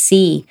enters the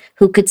sea,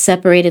 who could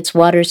separate its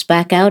waters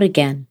back out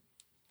again?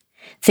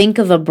 Think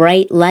of a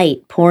bright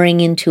light pouring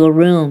into a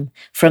room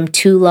from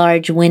two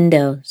large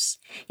windows.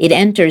 It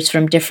enters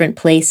from different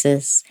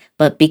places,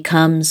 but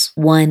becomes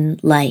one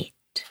light.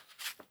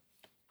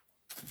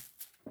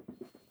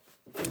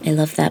 I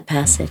love that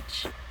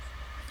passage.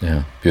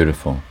 Yeah,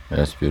 beautiful.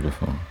 That's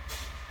beautiful.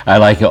 I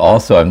like it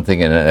also, I'm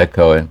thinking an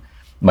echo in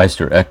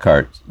Meister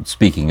Eckhart,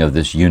 speaking of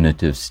this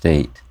unitive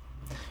state.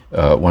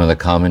 One of the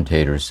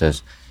commentators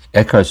says,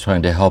 Eckhart's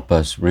trying to help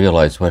us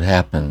realize what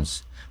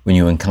happens when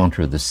you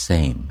encounter the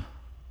same.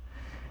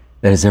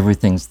 That is,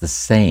 everything's the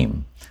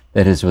same.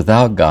 That is,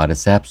 without God,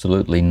 it's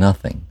absolutely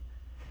nothing.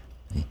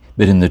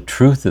 But in the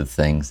truth of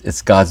things,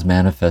 it's God's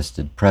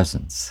manifested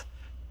presence.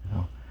 You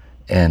know?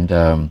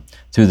 And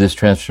through this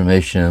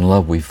transformation in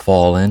love, we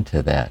fall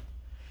into that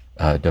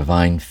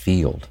divine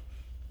field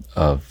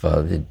of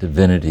the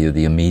divinity, of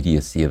the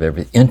immediacy of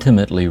everything,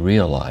 intimately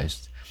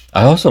realized.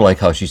 I also like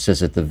how she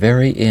says at the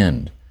very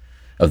end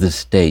of the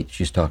state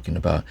she's talking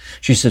about,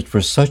 she says,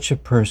 for such a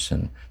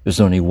person,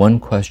 there's only one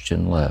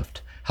question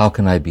left. How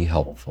can I be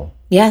helpful?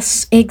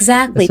 Yes,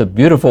 exactly. That's a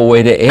beautiful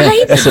way to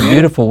end. That's a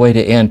beautiful way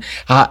to end.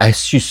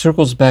 She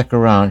circles back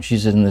around.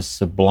 She's in this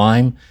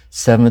sublime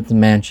seventh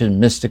dimension,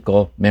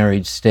 mystical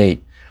married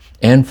state.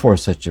 And for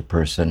such a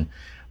person,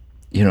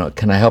 you know,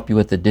 can I help you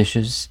with the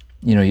dishes?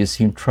 You know, you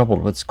seem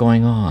troubled. What's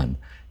going on?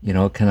 You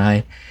know, can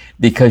I?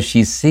 Because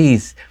she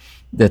sees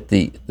that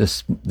the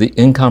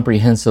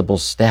incomprehensible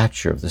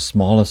stature of the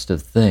smallest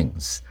of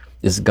things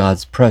is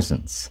God's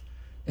presence,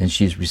 and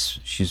she's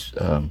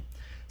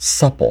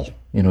supple.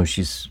 You know,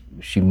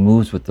 she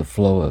moves with the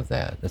flow of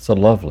that. It's a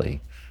lovely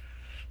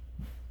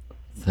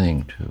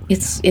thing too.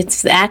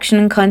 It's the action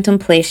and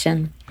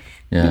contemplation.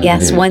 Yeah,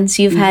 yes, once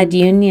you've had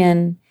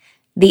union,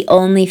 the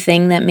only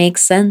thing that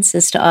makes sense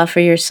is to offer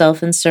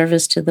yourself in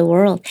service to the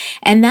world.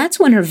 And that's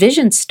when her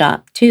vision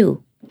stopped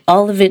too.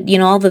 All of it, you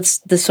know, all the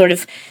sort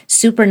of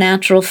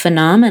supernatural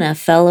phenomena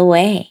fell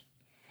away.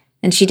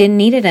 And she didn't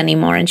need it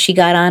anymore. And she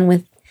got on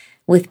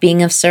with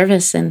being of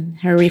service in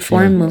her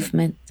reform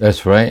movement.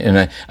 That's right.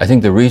 And I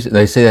think the reason,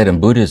 they say that in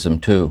Buddhism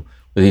too,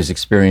 where these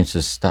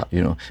experiences stop,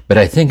 you know. But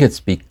I think it's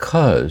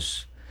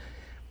because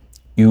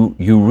you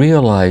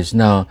realize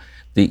now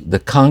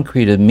the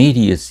concrete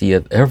immediacy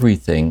of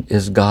everything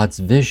is God's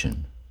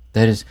vision.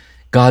 That is,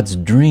 God's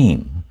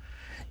dream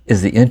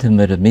is the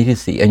intimate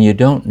immediacy. And you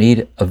don't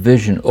need a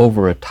vision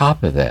over a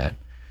top of that,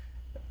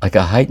 like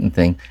a heightened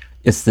thing.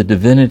 It's the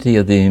divinity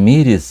of the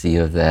immediacy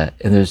of that.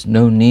 And there's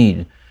no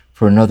need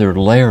for another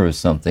layer of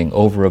something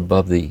over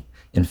above the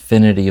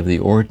infinity of the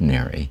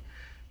ordinary.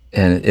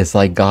 And it's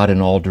like God in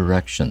all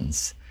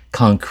directions,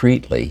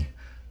 concretely.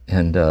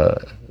 And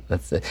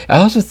that's it. I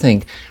also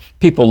think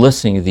people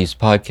listening to these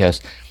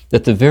podcasts,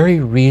 that the very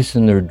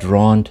reason they're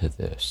drawn to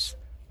this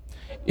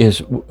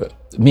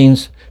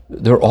means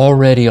they're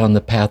already on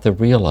the path of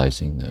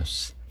realizing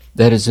this.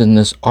 That is, in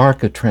this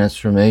arc of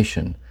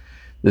transformation,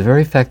 the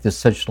very fact that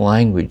such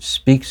language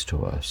speaks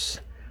to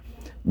us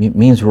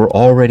means we're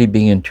already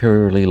being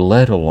interiorly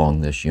led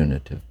along this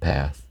unitive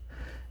path.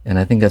 And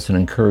I think that's an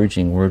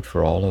encouraging word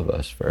for all of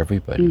us, for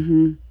everybody.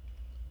 Mm-hmm.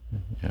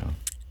 Yeah.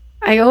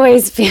 I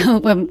always feel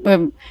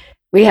when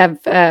we have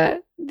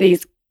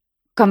these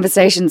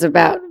conversations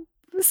about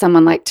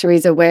someone like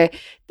Teresa, where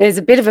there's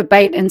a bit of a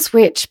bait and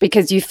switch,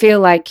 because you feel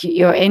like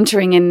you're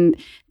entering in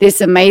this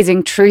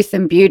amazing truth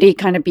and beauty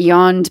kind of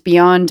beyond,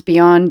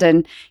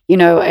 and, you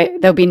know,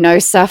 there'll be no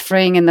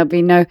suffering and there'll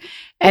be no,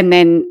 and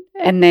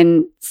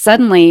then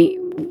suddenly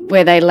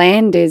where they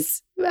land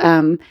is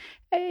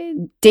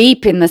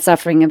deep in the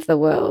suffering of the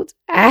world,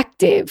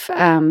 active,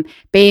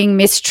 being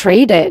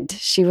mistreated.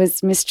 She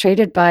was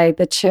mistreated by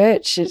the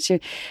church.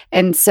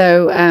 And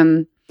so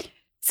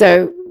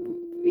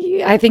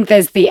I think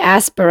there's the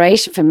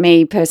aspiration, for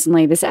me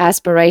personally, this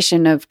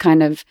aspiration of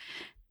kind of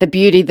the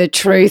beauty, the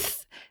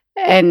truth,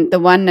 and the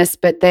oneness,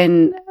 but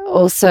then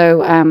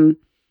also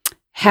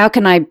how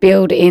can I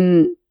build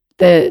in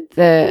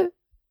the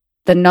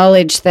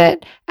knowledge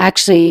that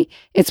actually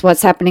it's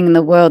what's happening in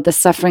the world, the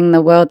suffering in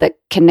the world, that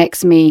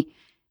connects me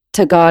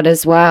to God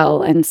as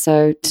well. And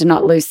so to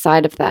not lose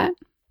sight of that.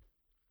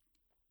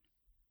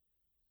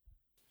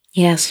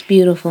 Yes,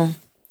 beautiful,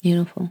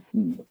 beautiful.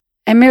 And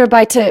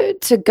Mirabai,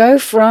 to go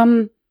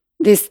from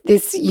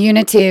this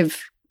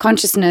unitive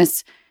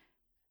consciousness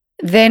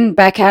then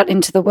back out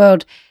into the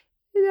world,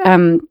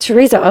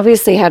 Teresa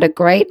obviously had a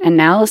great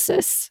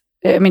analysis.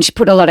 I mean, she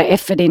put a lot of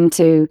effort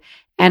into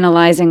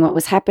analyzing what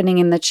was happening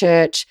in the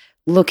church,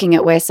 looking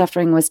at where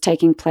suffering was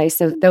taking place.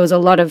 So there was a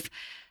lot of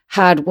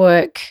hard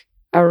work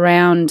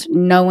around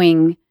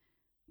knowing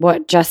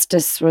what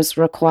justice was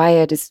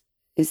required. Is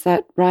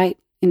that right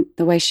in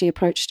the way she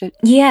approached it?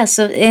 Yeah,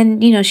 so,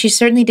 and, she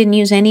certainly didn't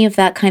use any of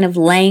that kind of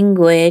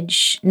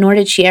language, nor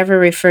did she ever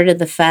refer to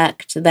the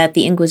fact that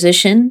the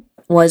Inquisition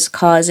was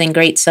causing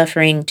great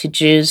suffering to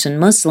Jews and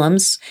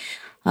Muslims.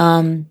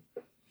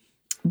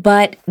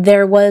 But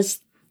there was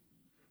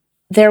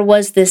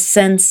this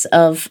sense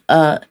of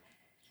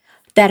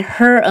that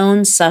her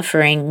own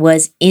suffering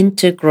was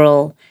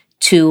integral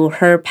to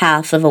her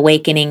path of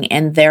awakening,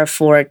 and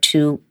therefore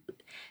to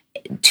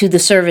the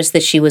service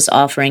that she was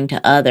offering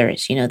to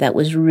others, that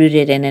was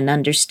rooted in an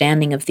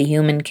understanding of the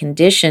human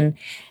condition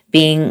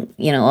being,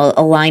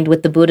 aligned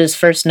with the Buddha's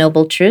first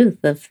noble truth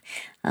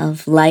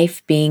of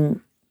life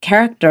being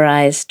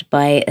characterized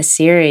by a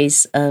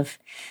series of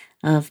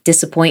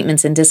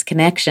disappointments and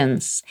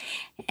disconnections.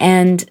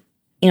 And,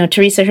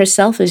 Teresa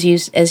herself, as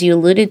you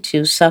alluded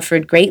to,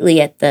 suffered greatly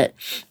at the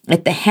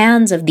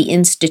hands of the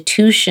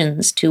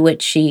institutions to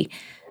which she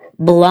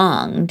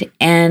belonged,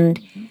 and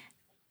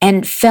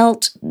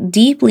felt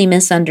deeply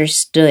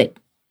misunderstood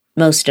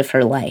most of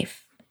her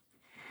life.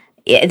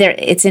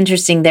 It's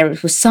interesting, there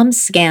was some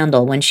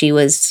scandal when she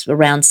was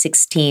around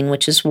 16,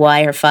 which is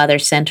why her father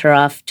sent her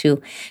off to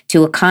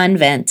a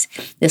convent.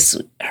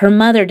 Her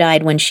mother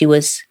died when she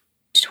was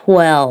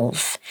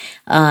 12.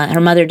 Her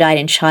mother died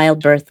in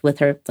childbirth with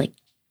her,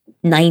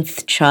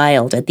 ninth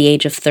child at the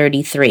age of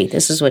 33.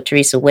 This is what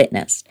Teresa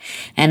witnessed.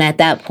 And at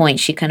that point,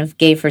 she kind of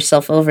gave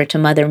herself over to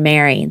Mother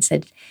Mary and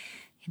said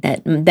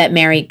that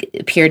Mary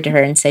appeared to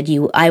her and said,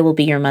 I will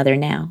be your mother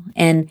now.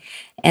 And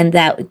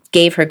that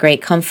gave her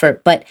great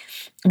comfort. But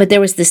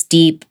there was this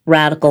deep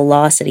radical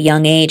loss at a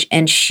young age.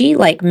 And she,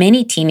 like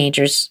many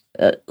teenagers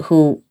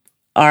who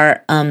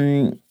are,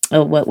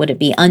 what would it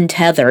be,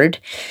 untethered,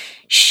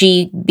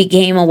 she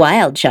became a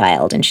wild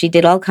child, and she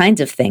did all kinds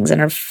of things, and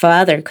her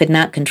father could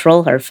not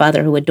control her,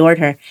 father who adored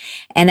her.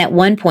 And at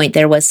one point,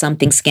 there was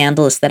something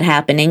scandalous that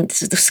happened. And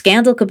the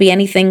scandal could be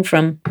anything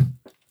from,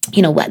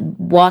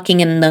 walking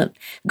in the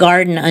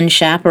garden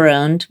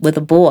unchaperoned with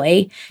a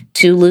boy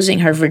to losing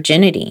her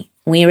virginity.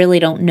 We really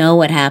don't know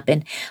what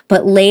happened.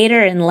 But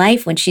later in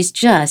life, when she's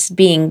just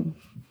being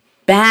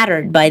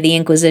battered by the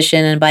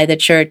Inquisition and by the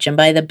church and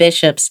by the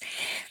bishops,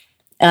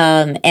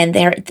 and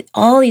there are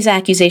all these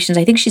accusations.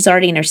 I think she's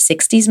already in her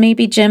 60s,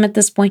 maybe, Jim, at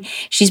this point.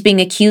 She's being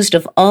accused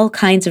of all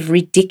kinds of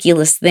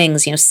ridiculous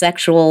things,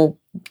 sexual,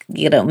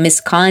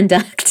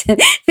 misconduct,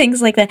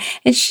 things like that.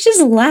 And she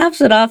just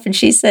laughs it off, and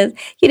she says,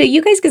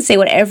 you guys can say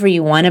whatever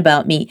you want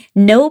about me.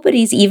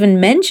 Nobody's even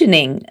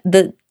mentioning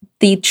the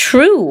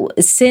true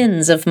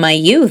sins of my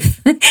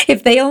youth.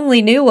 If they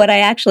only knew what I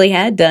actually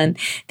had done,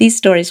 these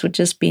stories would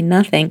just be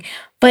nothing.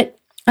 But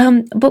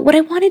what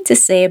I wanted to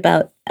say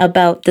about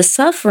the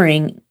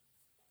suffering,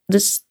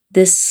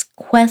 this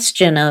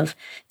question of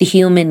the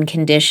human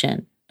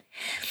condition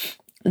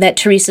that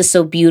Teresa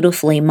so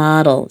beautifully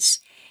models,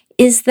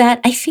 is that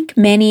I think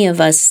many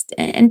of us,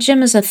 and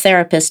Jim as a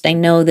therapist, I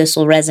know this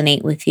will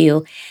resonate with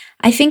you.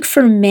 I think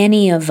for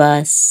many of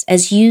us,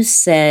 as you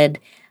said,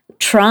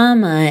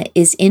 trauma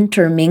is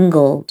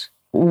intermingled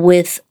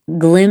with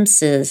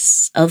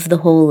glimpses of the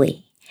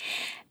holy.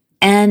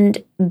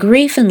 And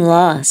grief and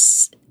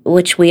loss,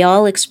 which we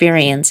all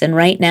experience, and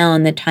right now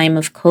in the time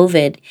of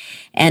COVID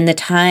and the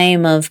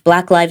time of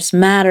Black Lives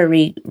Matter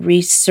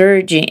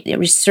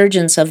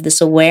resurgence of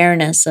this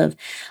awareness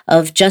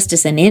of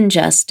justice and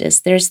injustice,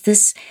 there's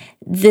this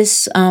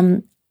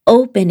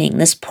opening,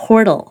 this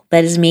portal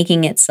that is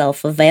making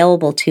itself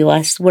available to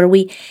us, where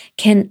we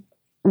can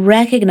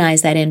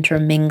recognize that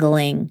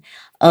intermingling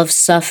of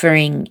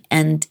suffering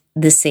and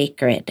the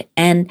sacred.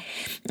 And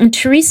in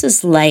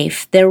Teresa's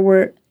life,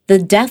 the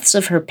deaths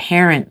of her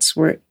parents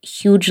were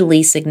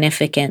hugely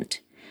significant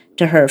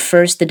to her.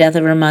 First, the death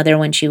of her mother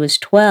when she was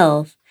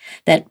 12,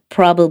 that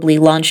probably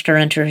launched her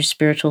onto her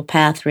spiritual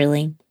path,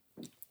 really.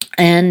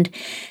 And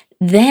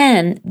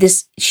then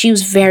she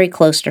was very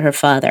close to her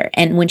father.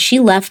 And when she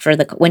left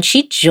when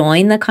she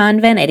joined the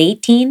convent at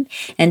 18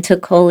 and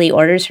took holy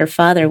orders, her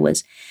father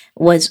was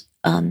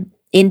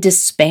in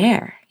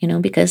despair,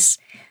 because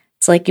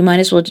it's like you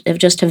might as well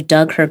have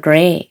dug her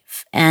grave.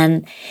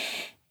 And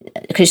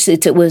because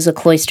it was a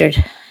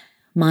cloistered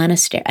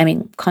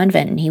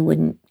convent, and he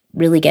wouldn't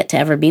really get to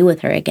ever be with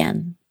her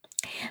again,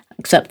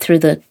 except through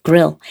the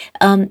grill.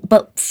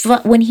 But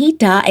when he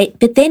died,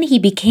 but then he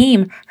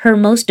became her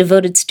most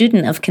devoted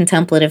student of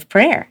contemplative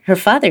prayer. Her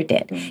father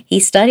did. He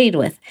studied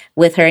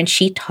with her, and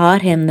she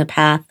taught him the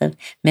path of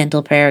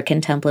mental prayer,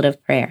 contemplative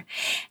prayer,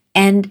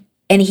 and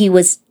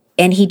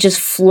he just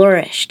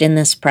flourished in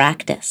this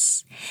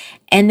practice.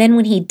 And then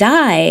when he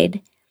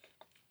died,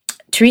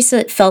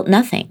 Teresa felt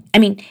nothing.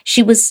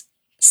 She was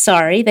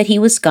sorry that he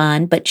was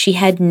gone, but she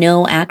had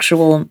no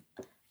actual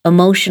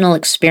emotional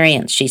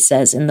experience, she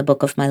says in the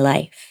Book of My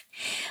Life,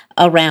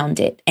 around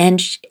it. And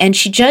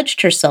she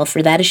judged herself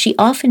for that, as she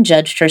often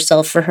judged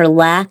herself for her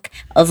lack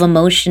of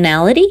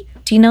emotionality.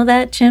 Do you know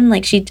that, Jim?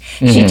 She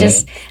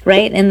just,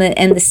 right? And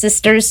the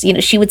sisters,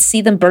 she would see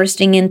them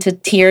bursting into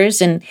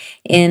tears in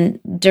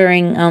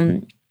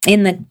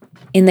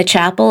the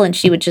chapel, and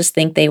she would just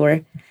think they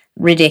were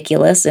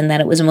ridiculous and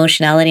that it was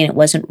emotionality and it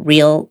wasn't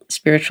real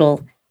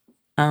spiritual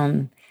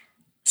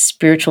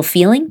spiritual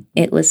feeling.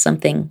 It was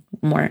something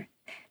more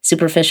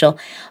superficial.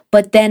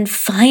 But then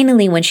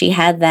finally, when she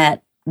had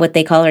that, what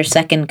they call her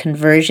second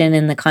conversion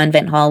in the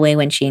convent hallway,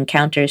 when she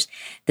encounters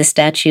the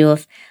statue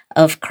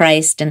of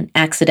Christ and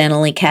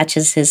accidentally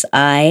catches his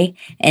eye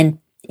and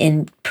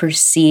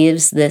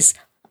perceives this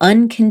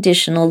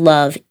unconditional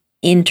love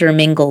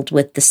intermingled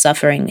with the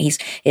suffering.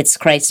 It's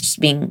Christ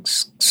being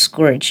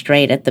scourged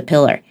right at the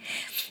pillar,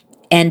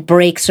 and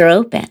breaks her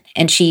open.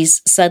 And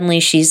she's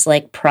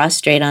like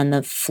prostrate on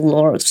the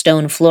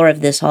stone floor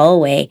of this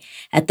hallway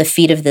at the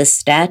feet of this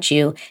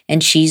statue,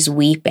 and she's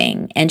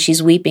weeping. And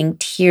she's weeping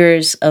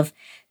tears of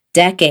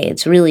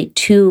decades, really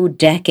 2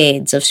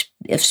 decades of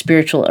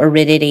spiritual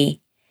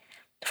aridity,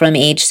 from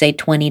age, say,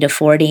 20 to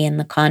 40 in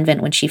the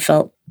convent, when she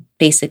felt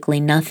basically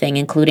nothing,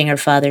 including her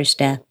father's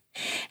death.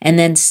 And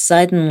then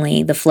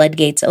suddenly the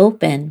floodgates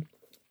open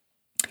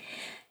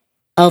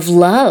of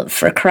love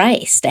for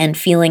Christ, and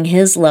feeling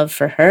his love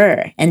for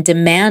her, and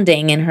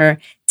demanding in her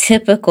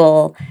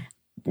typical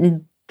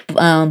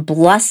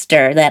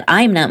bluster that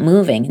I'm not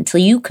moving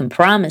until you can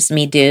promise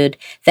me, dude,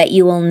 that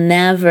you will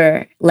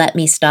never let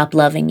me stop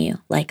loving you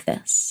like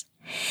this.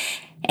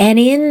 And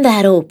in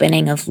that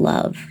opening of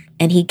love,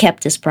 and he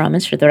kept his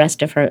promise for the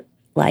rest of her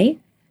life,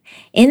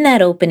 in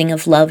that opening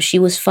of love, she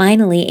was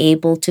finally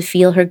able to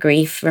feel her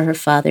grief for her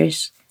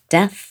father's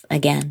death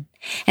again.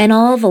 And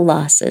all the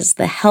losses,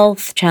 the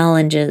health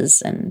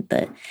challenges, and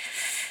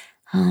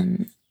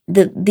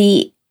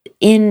the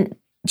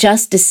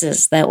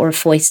injustices that were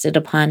foisted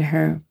upon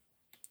her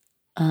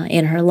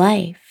in her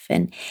life,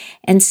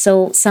 and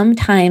so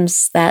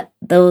sometimes that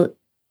the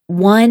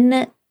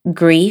one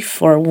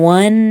grief or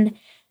one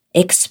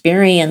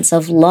experience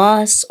of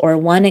loss or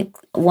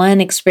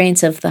one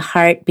experience of the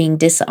heart being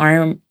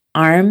disarmed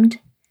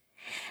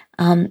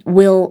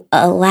will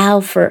allow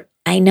for,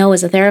 I know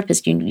as a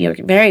therapist, you're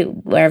very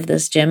aware of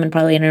this, Jim, and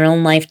probably in your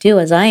own life too,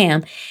 as I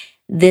am,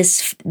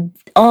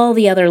 all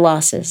the other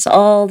losses,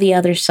 all the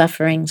other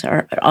sufferings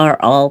are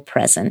all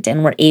present,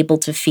 and we're able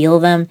to feel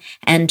them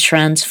and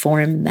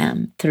transform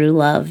them through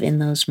love in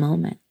those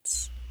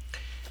moments.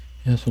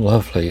 Yes,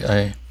 lovely.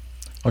 I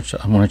want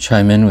to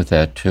chime in with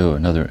that too,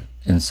 another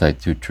insight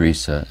through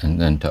Teresa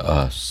and then to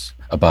us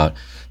about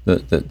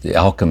the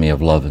alchemy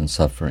of love and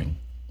suffering.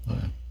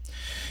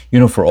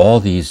 For all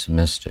these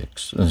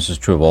mystics, and this is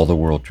true of all the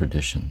world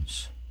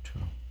traditions,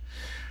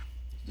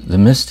 the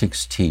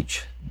mystics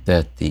teach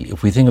that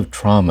if we think of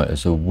trauma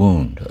as a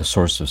wound, a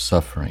source of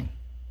suffering,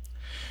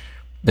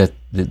 that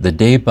the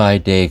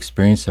day-by-day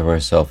experience of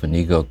ourself in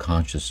ego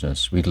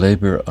consciousness, we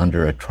labor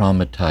under a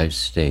traumatized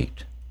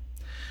state,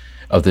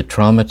 of the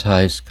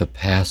traumatized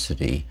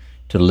capacity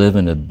to live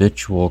in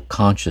habitual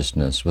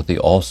consciousness with the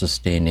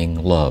all-sustaining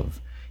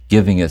love,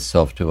 giving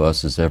itself to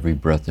us as every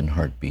breath and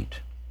heartbeat.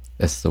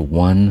 That's the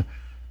one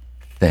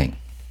thing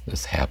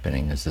that's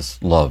happening, is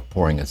this love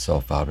pouring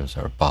itself out as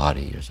our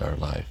body, as our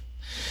life.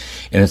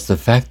 And it's the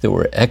fact that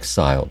we're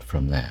exiled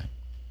from that.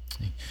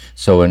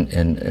 So in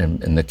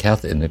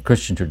the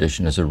Christian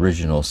tradition, as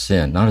original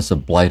sin, not as a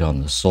blight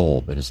on the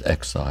soul, but as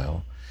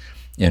exile.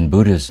 In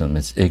Buddhism,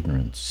 it's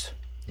ignorance.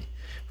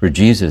 For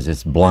Jesus,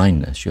 it's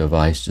blindness. You have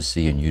eyes to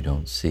see and you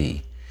don't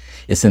see.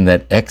 It's in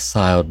that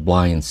exiled,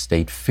 blind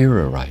state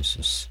fear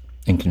arises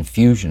and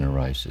confusion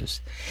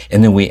arises.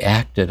 And then we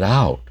act it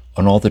out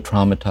on all the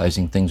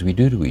traumatizing things we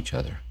do to each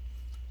other.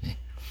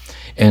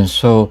 And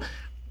so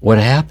what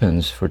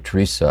happens for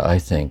Teresa, I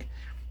think,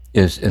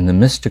 is in the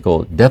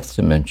mystical depth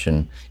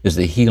dimension is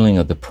the healing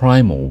of the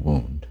primal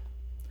wound,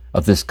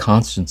 of this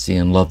constancy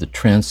and love that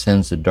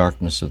transcends the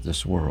darkness of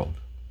this world.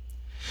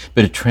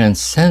 But it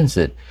transcends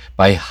it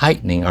by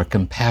heightening our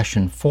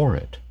compassion for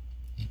it.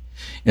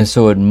 And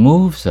so it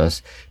moves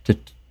us to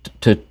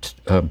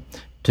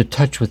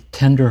touch with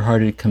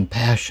tender-hearted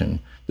compassion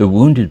the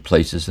wounded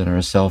places in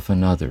ourselves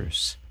and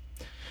others.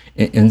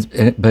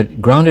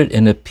 But grounded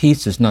in a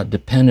peace that's not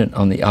dependent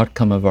on the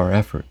outcome of our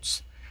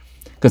efforts.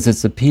 Because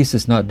it's a peace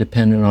that's not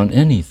dependent on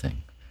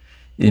anything.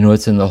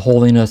 It's in the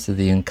holiness of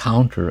the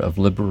encounter of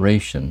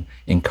liberation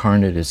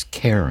incarnate as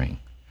caring.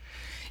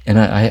 And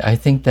I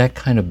think that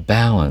kind of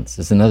balance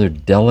is another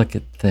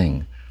delicate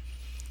thing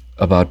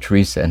about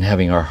Teresa and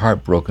having our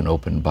heart broken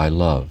open by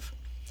love.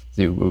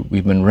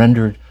 We've been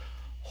rendered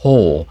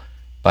whole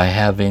by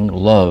having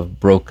love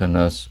broken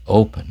us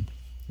open.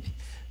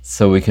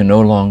 So we can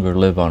no longer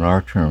live on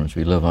our terms,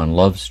 we live on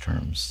love's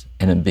terms.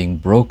 And in being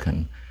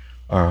broken,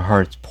 our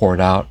hearts poured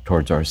out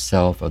towards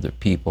ourselves, other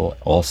people,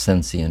 all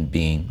sentient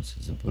beings,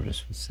 as the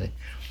Buddhists would say.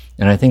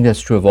 And I think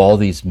that's true of all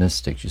these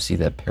mystics. You see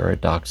that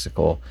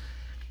paradoxical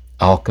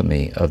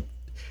alchemy of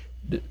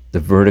the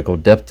vertical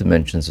depth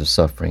dimensions of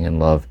suffering and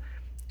love,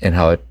 and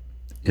how it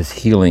is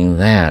healing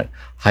that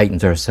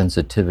heightens our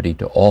sensitivity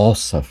to all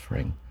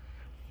suffering,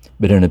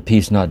 but in a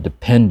peace not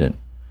dependent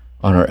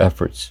on our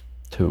efforts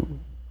to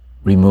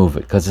remove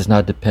it, because it's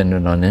not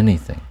dependent on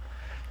anything.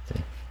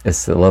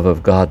 It's the love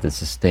of God that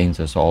sustains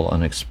us all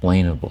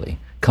unexplainably,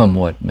 come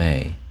what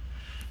may.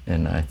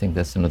 And I think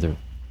that's another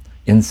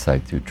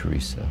insight through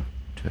Teresa,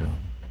 too.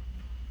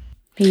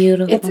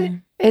 Beautiful.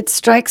 It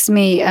strikes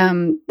me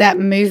that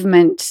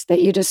movement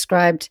that you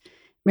described,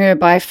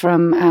 Mirabai,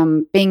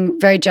 from being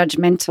very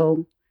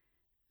judgmental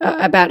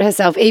about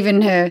herself,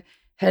 even her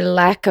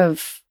lack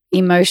of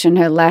emotion,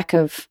 her lack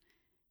of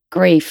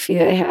grief,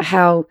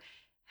 how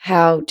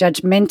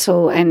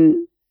judgmental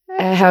and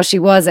how she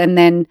was, and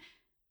then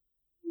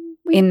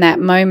in that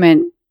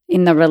moment,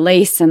 in the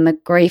release and the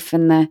grief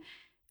and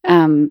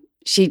the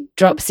she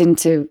drops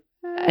into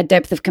a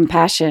depth of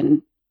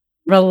compassion,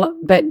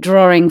 but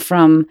drawing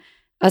from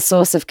a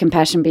source of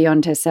compassion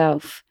beyond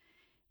herself.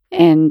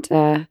 And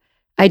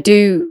I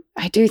do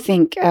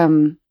think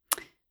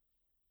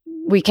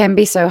we can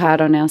be so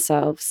hard on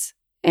ourselves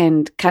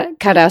and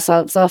cut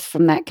ourselves off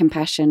from that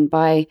compassion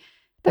by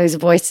those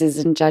voices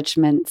and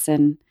judgments.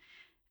 And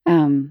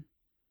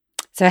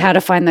so how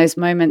to find those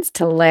moments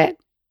to let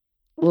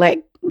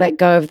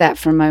go of that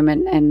for a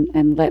moment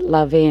and let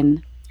love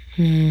in.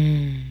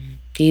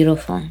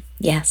 Beautiful.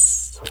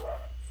 Yes.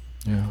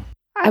 Yeah.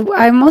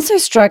 I'm also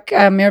struck,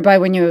 Mirabai,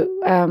 when you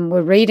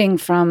were reading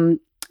from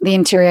The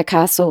Interior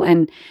Castle,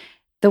 and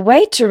the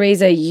way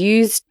Teresa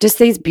used just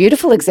these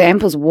beautiful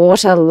examples: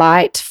 water,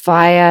 light,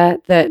 fire,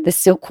 the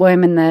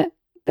silkworm and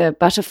the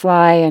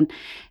butterfly. And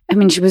I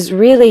mean, she was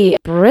really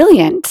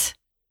brilliant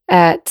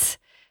at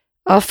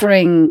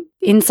offering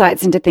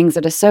insights into things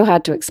that are so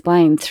hard to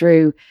explain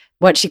through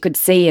what she could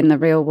see in the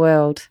real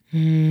world.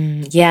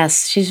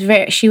 Yes,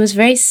 she was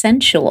very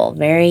sensual,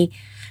 very...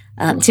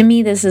 to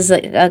me, this is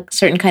a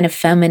certain kind of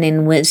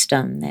feminine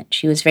wisdom, that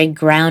she was very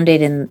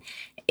grounded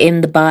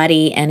in the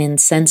body and in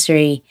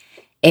sensory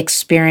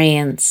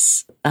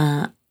experience.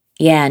 And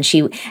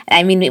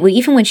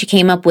even when she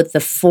came up with the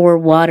 4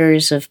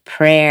 waters of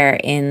prayer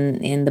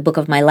in the Book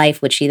of My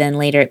Life, which she then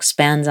later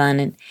expands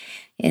on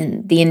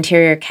in The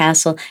Interior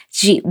Castle,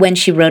 when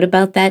she wrote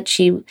about that,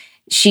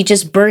 she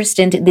just burst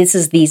into,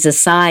 these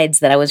asides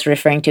that I was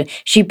referring to.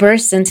 She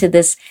burst into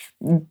this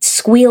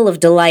squeal of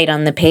delight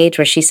on the page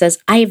where she says,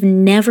 I have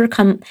never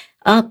come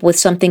up with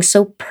something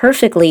so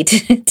perfectly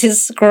to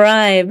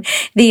describe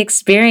the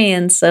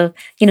experience of,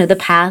 the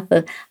path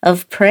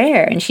of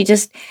prayer. And she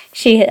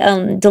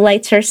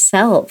delights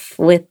herself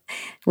with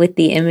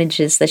the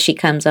images that she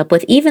comes up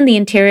with. Even the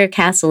Interior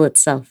Castle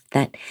itself,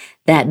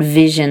 that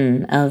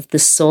vision of the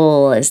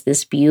soul as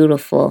this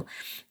beautiful,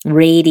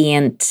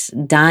 radiant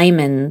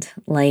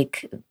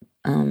diamond-like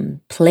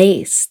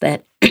place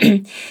that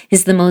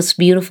is the most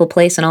beautiful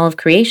place in all of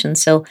creation.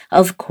 So,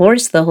 of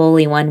course, the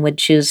Holy One would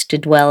choose to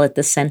dwell at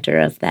the center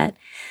of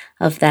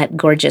that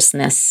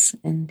gorgeousness.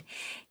 And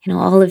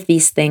all of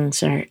these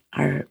things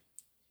are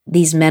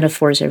these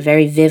metaphors are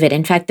very vivid.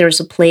 In fact, there's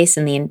a place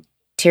in the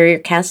Interior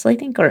Castle, I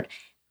think,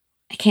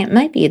 it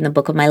might be in the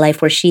Book of My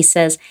Life, where she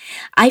says,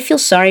 I feel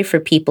sorry for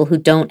people who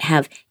don't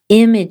have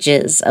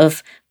images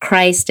of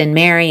Christ and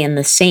Mary and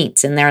the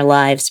saints in their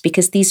lives,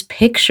 because these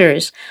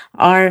pictures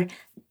are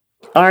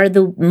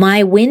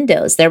my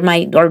windows. They're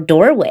our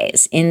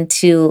doorways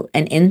into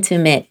an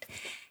intimate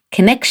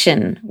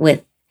connection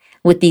with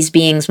these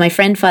beings. My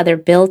friend Father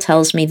Bill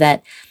tells me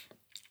that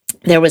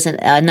there was a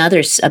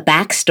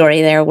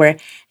backstory there where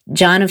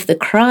John of the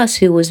Cross,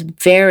 who was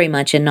very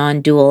much a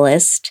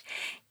non-dualist,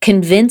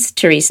 convinced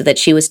Teresa that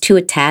she was too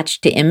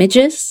attached to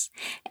images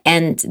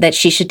and that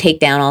she should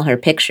take down all her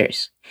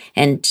pictures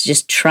and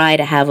just try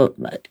to have a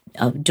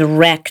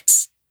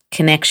direct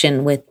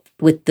connection with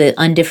the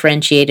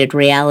undifferentiated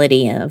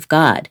reality of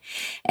God.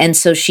 And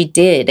so she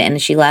did,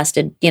 and she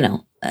lasted,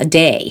 a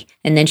day,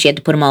 and then she had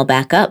to put them all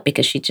back up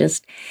because she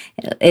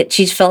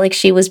felt like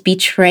she was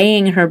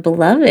betraying her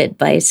beloved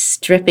by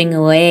stripping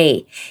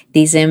away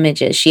these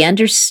images. She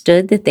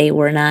understood that they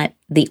were not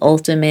the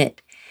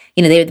ultimate,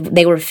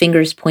 they were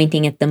fingers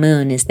pointing at the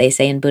moon, as they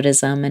say in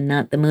Buddhism, and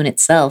not the moon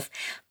itself.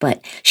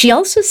 But she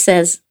also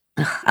says,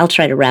 I'll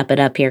try to wrap it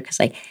up here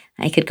because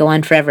I could go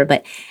on forever,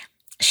 but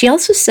she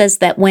also says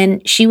that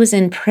when she was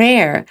in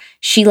prayer,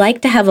 she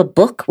liked to have a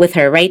book with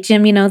her, right,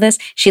 Jim? You know this?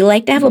 She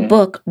liked to have a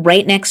book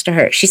right next to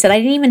her. She said, I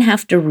didn't even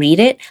have to read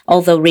it,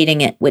 although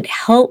reading it would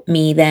help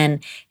me then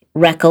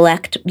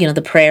recollect,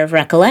 the prayer of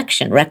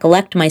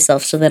recollect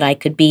myself so that I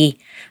could be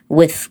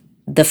with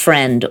the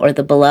friend or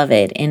the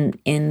beloved in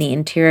the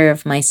interior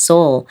of my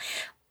soul.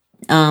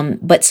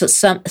 But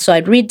so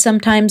I'd read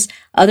sometimes,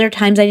 other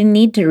times I didn't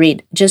need to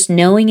read. Just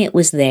knowing it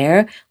was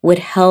there would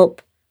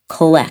help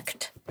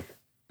collect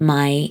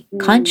my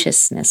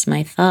consciousness,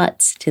 my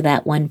thoughts to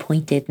that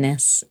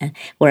one-pointedness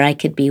where I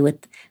could be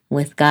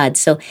with God.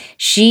 So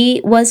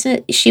she was a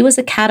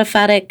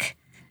cataphatic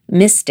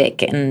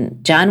mystic,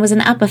 and John was an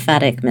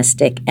apophatic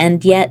mystic,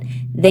 and yet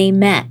they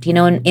met.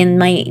 In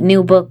my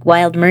new book,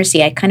 Wild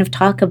Mercy, I kind of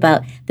talk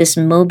about this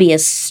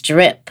Mobius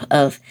strip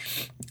of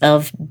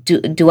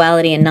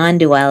duality and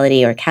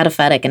non-duality, or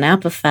cataphatic and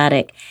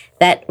apophatic,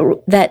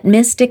 that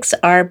mystics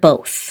are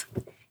both.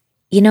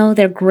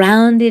 They're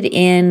grounded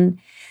in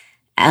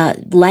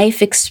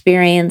life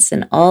experience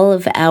and all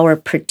of our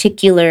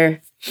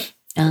particular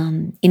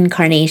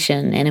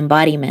incarnation and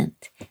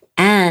embodiment.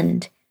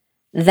 And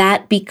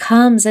that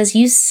becomes, as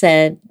you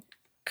said,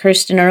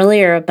 Kirsten,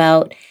 earlier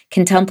about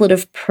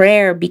contemplative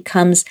prayer,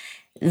 becomes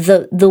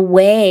the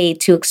way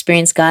to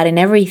experience God in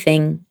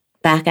everything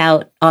back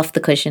out off the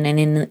cushion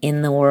and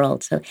in the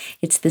world. So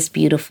it's this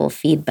beautiful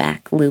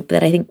feedback loop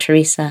that I think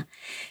Teresa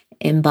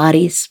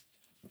embodies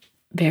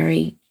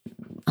very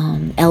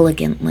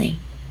elegantly.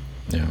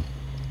 Yeah.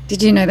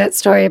 Did you know that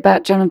story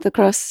about John of the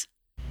Cross,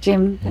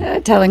 Jim,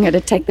 telling her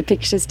to take the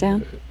pictures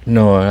down?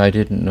 No, I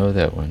didn't know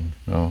that one.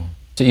 No.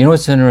 So you know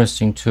what's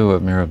interesting too,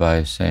 what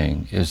Mirabai is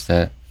saying, is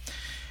that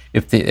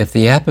if the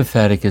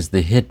apophatic is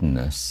the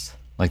hiddenness,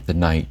 like the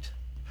night,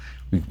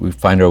 we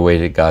find our way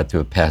to God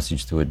through a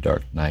passage through a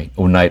dark night,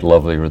 O night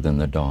lovelier than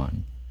the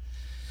dawn.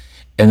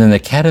 And then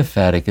the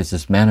cataphatic is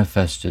this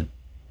manifested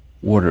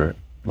order,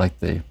 like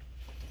the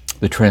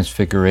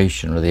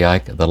transfiguration, or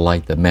the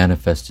light, the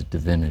manifested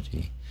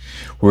divinity.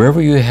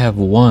 Wherever you have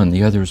one,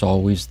 the other is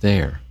always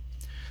there.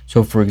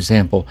 So, for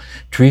example,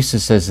 Teresa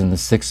says in the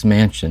sixth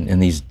mansion, in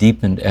these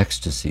deepened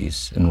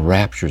ecstasies and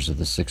raptures of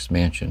the sixth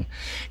mansion,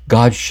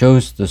 God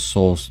shows the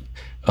soul's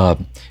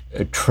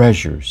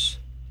treasures.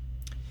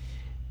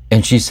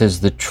 And she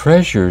says, the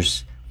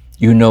treasures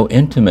you know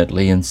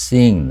intimately in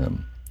seeing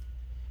them.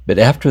 But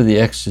after the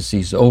ecstasy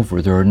is over,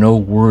 there are no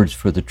words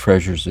for the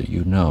treasures that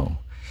you know.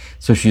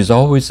 So she's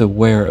always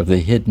aware of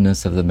the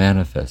hiddenness of the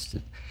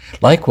manifested.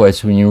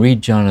 Likewise, when you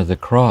read John of the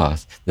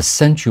Cross, the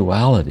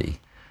sensuality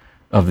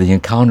of the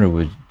encounter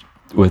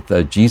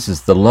with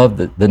Jesus, the love,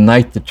 the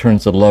night that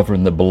turns the lover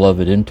and the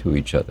beloved into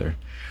each other.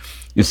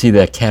 You see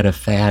that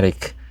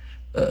cataphatic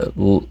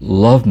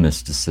love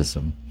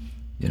mysticism.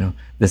 You know,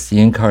 that's the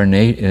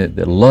incarnate,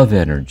 the love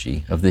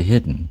energy of the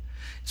hidden.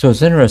 So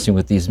it's interesting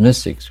with these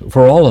mystics,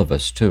 for all of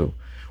us too.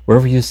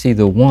 Wherever you see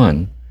the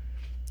one,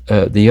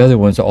 the other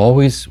one's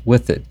always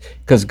with it,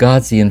 because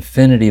God's the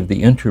infinity of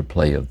the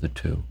interplay of the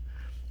two.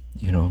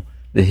 You know,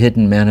 the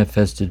hidden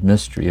manifested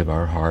mystery of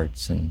our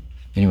hearts. And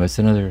anyway, it's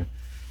another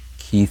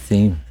key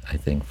theme, I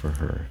think, for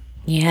her.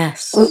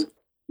 Yes. Well,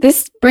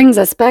 this brings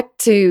us back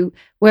to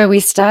where we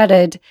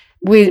started,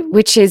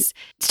 which is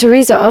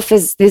Teresa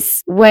offers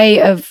this way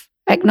of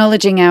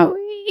acknowledging our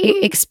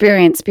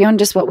experience beyond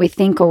just what we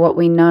think or what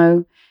we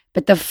know,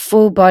 but the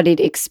full-bodied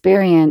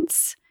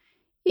experience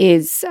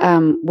is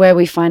where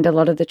we find a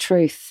lot of the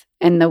truth.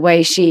 And the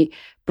way she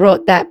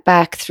brought that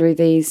back through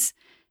these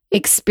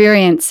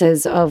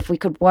experiences of, we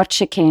could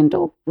watch a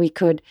candle, we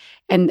could,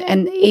 and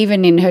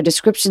even in her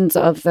descriptions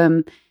of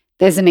them,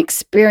 there's an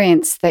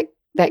experience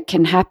that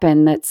can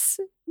happen that's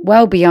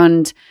well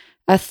beyond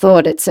a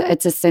thought. It's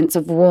a sense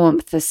of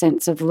warmth, a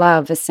sense of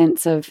love, a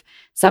sense of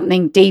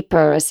something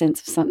deeper, a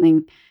sense of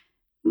something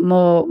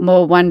more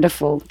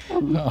wonderful. I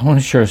want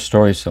to share a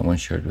story someone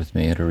shared with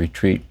me at a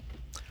retreat.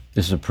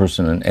 This is a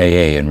person in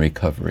AA in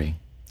recovery.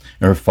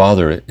 And her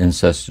father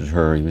incested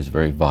her. He was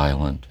very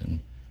violent and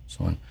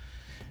so on.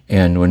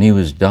 And when he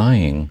was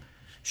dying,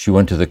 she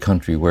went to the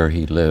country where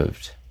he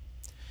lived.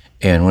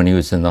 And when he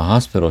was in the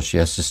hospital, she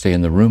has to stay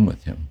in the room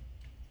with him.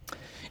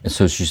 And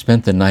so she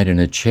spent the night in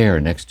a chair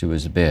next to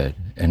his bed,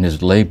 and his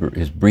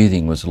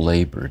breathing was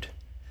labored,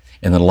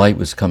 and the light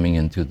was coming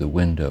in through the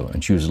window,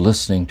 and she was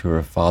listening to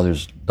her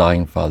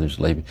dying father's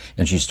labor,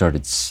 and she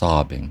started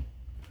sobbing,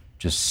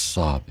 just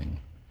sobbing.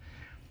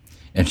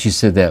 And she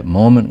said that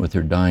moment with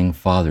her dying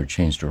father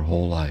changed her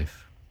whole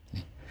life.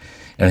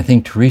 And I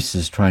think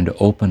Teresa's trying to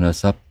open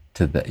us up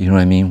to that, you know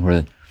what I mean,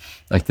 where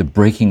like the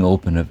breaking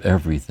open of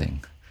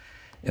everything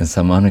in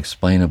some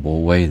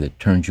unexplainable way that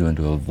turns you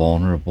into a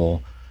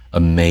vulnerable,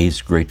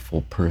 amazed,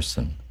 grateful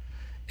person.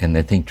 And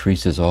I think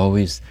Teresa's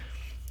always,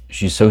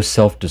 she's so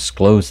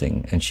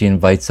self-disclosing, and she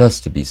invites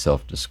us to be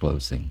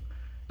self-disclosing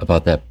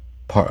about that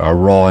part, our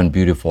raw and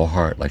beautiful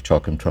heart, like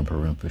Chogyam Trungpa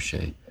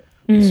Rinpoche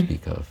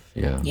speak of.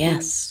 Yeah.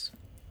 Yes.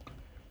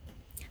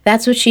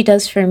 That's what she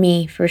does for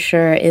me, for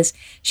sure, is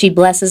she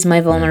blesses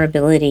my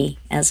vulnerability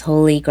as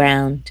holy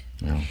ground.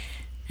 Yeah.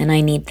 And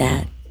I need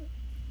that.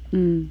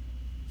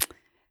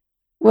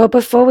 Well,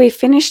 before we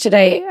finish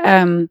today,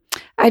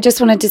 I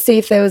just wanted to see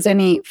if there was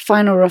any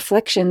final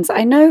reflections.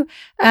 I know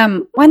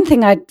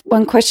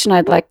one question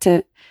I'd like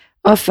to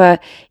offer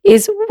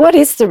is, what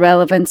is the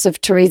relevance of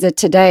Teresa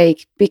today?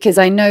 Because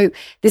I know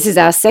this is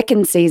our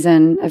second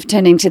season of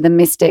Turning to the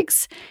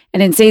Mystics,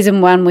 and in season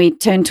 1 we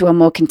turned to a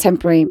more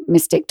contemporary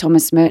mystic,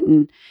 Thomas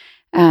Merton,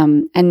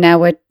 and now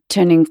we're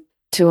turning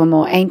to a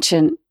more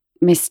ancient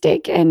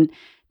mystic. And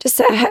just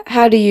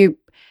how do you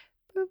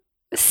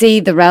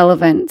see the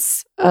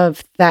relevance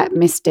of that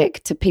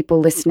mystic to people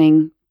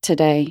listening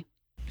today?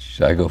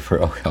 Should I go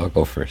first? Okay, I'll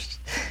go first.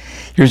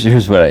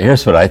 Here's what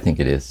I think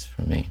it is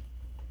for me.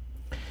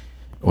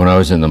 When I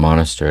was in the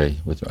monastery,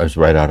 I was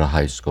right out of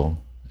high school,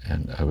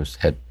 and I was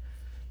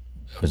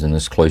in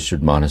this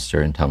cloistered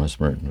monastery, and Thomas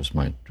Merton was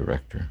my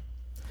director,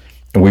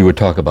 and we would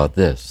talk about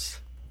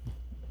this,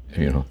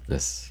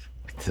 this,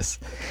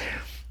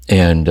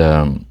 and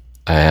I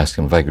asked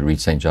him if I could read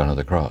St. John of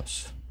the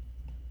Cross,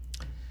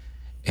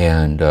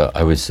 and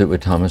I would sit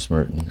with Thomas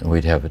Merton, and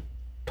we'd have a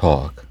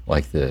talk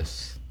like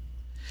this,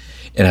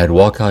 and I'd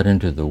walk out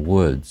into the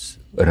woods,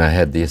 and I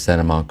had the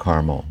Ascent of Mount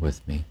Carmel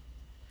with me.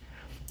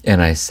 And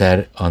I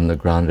sat on the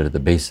ground at the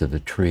base of a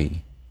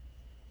tree,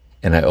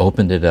 and I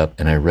opened it up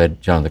and I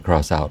read John of the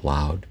Cross out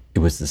loud. It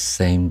was the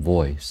same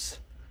voice.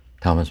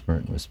 Thomas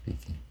Merton was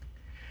speaking.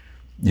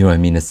 You know what I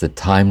mean? It's the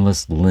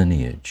timeless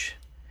lineage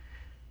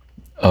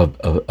of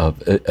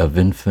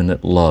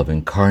infinite love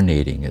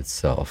incarnating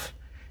itself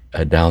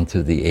down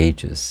through the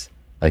ages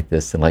like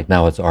this. And like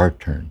now it's our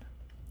turn.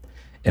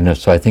 And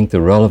so I think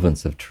the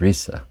relevance of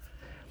Teresa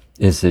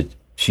is that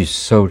she's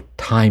so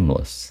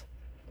timeless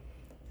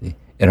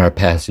in our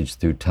passage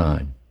through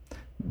time,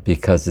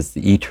 because it's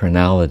the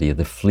eternality,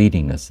 the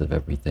fleetingness of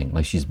everything.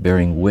 Like she's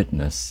bearing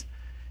witness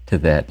to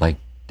that, like,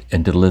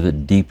 and to live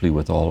it deeply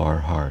with all our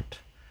heart.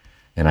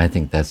 And I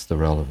think that's the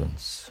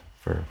relevance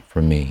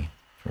for me,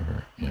 for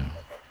her. Yeah.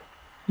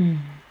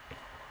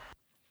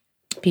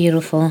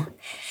 Beautiful.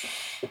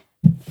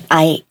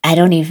 I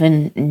don't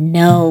even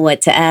know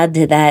what to add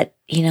to that.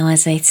 You know,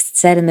 as I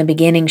said in the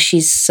beginning,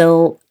 she's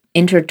so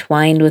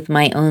intertwined with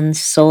my own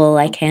soul.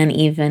 I can't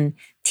even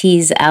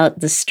tease out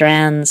the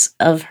strands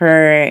of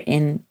her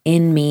in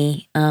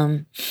me,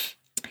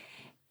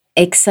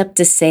 except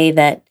to say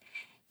that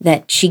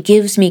she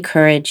gives me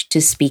courage to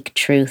speak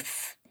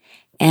truth.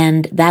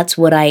 And that's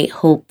what I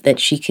hope that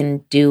she can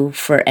do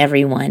for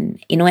everyone.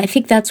 You know, I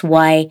think that's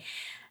why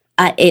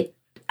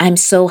I'm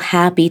so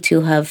happy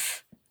to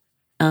have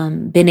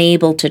been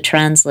able to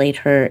translate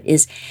her.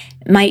 Is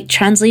my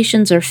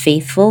translations are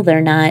faithful.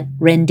 They're not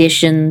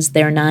renditions.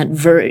 They're not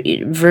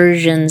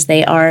versions.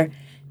 They are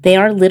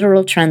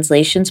literal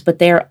translations, but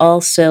they are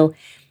also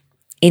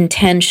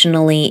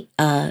intentionally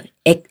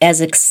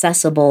as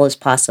accessible as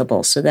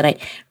possible, so that I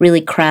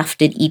really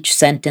crafted each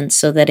sentence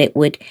so that it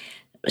would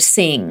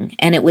sing,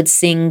 and it would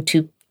sing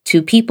to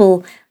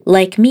people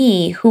like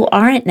me who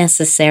aren't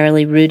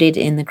necessarily rooted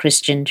in the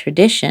Christian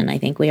tradition. I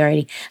think we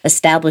already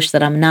established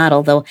that I'm not,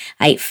 although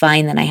I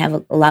find that I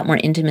have a lot more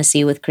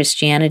intimacy with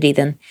Christianity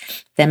than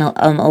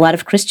a lot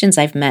of Christians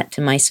I've met,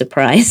 to my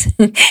surprise.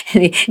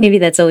 Maybe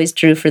that's always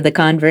true for the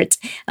converts.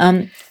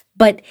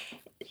 But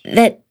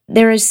that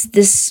there's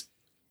this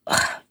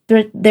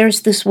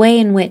way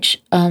in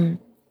which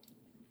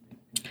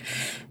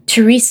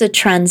Teresa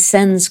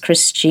transcends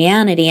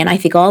Christianity, and I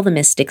think all the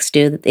mystics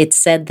do. It's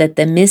said that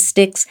the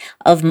mystics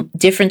of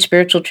different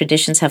spiritual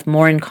traditions have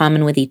more in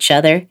common with each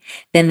other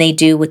than they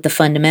do with the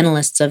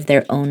fundamentalists of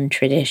their own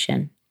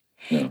tradition.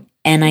 Yeah.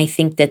 And I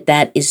think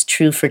that is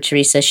true for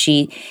Teresa.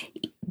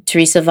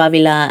 Teresa of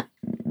Avila,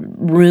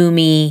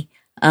 Rumi,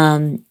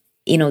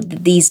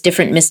 these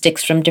different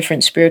mystics from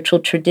different spiritual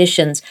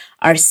traditions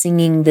are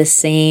singing the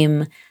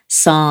same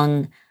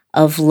song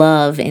of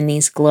love in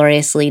these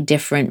gloriously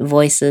different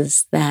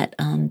voices that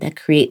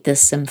create this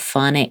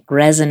symphonic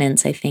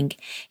resonance, I think,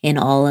 in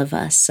all of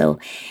us. So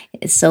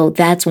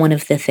that's one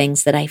of the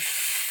things that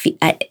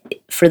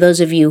for those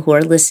of you who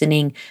are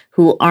listening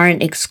who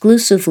aren't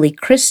exclusively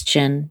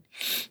Christian,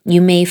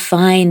 you may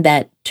find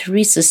that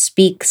Teresa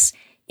speaks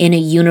in a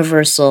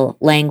universal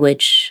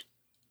language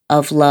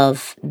of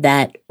love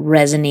that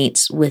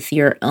resonates with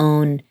your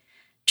own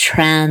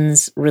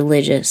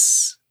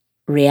trans-religious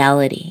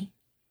reality.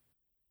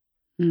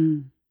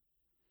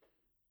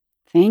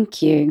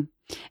 Thank you.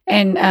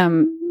 And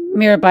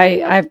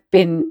Mirabai, I've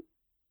been,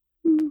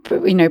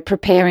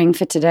 preparing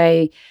for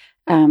today,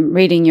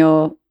 reading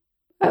your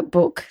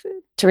book,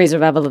 Teresa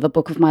of Avila, The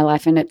Book of My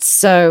Life, and it's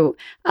so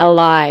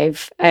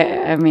alive.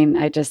 I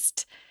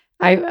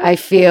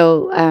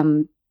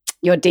feel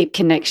your deep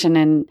connection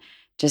and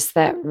just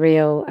that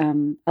real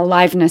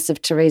aliveness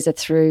of Teresa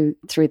through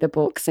the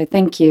book. So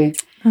thank you.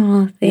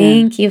 Oh,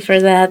 thank you for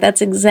that. That's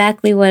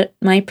exactly what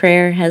my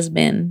prayer has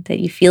been, that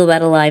you feel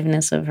that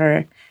aliveness of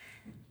her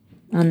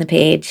on the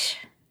page.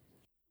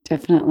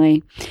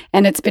 Definitely.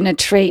 And it's been a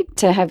treat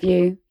to have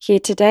you here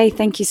today.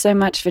 Thank you so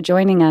much for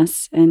joining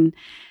us. And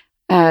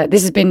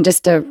this has been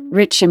just a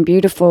rich and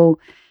beautiful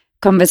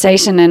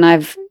conversation, and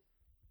I've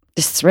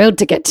just thrilled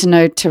to get to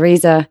know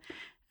Teresa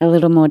a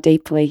little more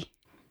deeply.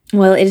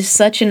 Well, it is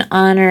such an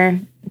honor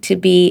to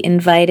be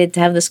invited to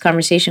have this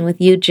conversation with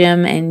you,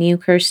 Jim, and you,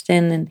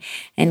 Kirsten,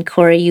 and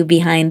Corey, you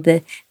behind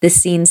the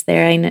scenes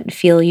there. I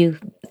feel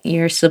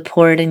your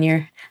support and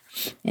your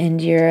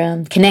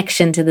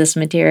connection to this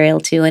material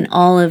too, and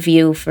all of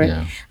you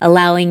for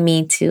allowing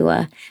me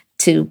to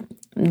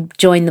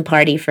join the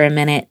party for a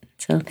minute.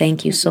 So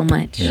thank you so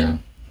much. Yeah,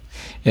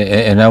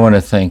 and I want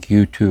to thank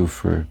you too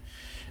for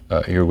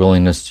your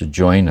willingness to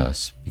join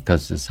us,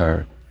 because it's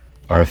our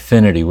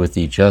affinity with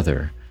each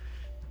other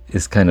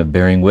is kind of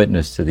bearing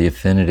witness to the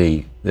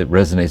affinity that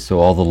resonates to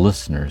all the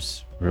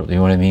listeners. You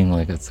know what I mean?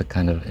 Like it's a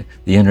kind of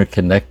the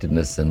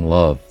interconnectedness and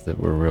love that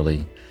we're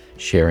really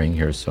sharing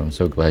here. So I'm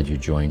so glad you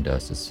joined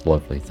us. It's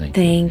lovely. Thank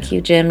you. Thank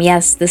you, Jim.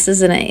 Yes, this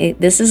is a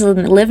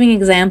living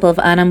example of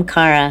Anam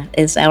Cara,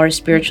 is our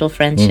spiritual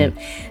friendship,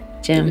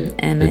 Jim.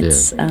 And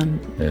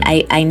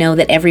I know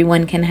that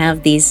everyone can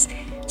have these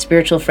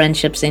spiritual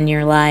friendships in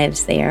your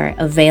lives. They are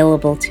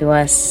available to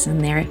us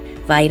and they're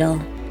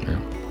vital. Yeah.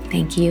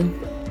 Thank you.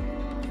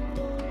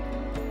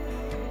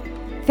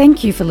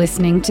 Thank you for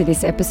listening to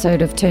this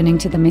episode of Turning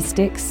to the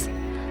Mystics,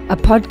 a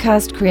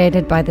podcast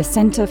created by the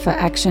Center for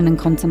Action and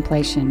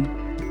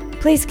Contemplation.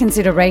 Please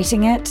consider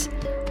rating it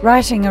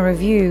writing a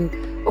review,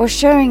 or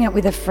sharing it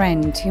with a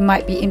friend who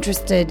might be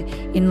interested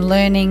in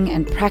learning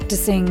and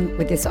practicing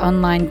with this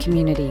online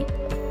community.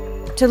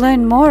 To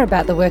learn more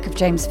about the work of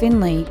James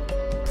Finley,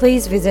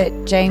 please visit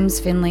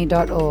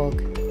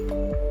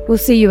jamesfinley.org. We'll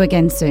see you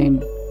again soon.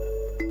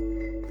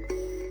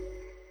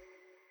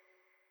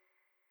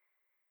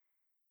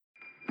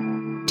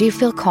 Do you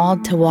feel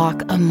called to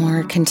walk a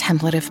more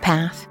contemplative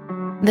path?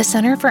 The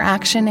Center for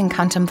Action and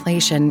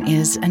Contemplation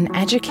is an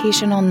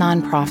educational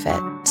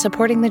nonprofit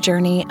supporting the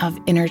journey of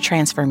inner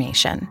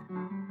transformation.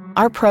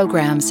 Our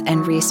programs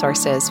and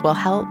resources will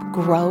help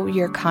grow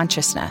your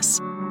consciousness,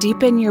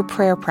 deepen your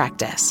prayer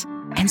practice,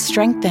 and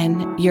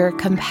strengthen your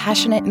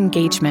compassionate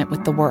engagement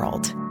with the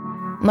world.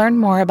 Learn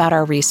more about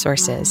our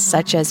resources,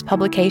 such as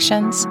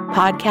publications,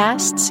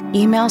 podcasts,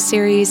 email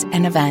series,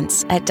 and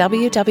events at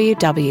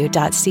www.cac.org.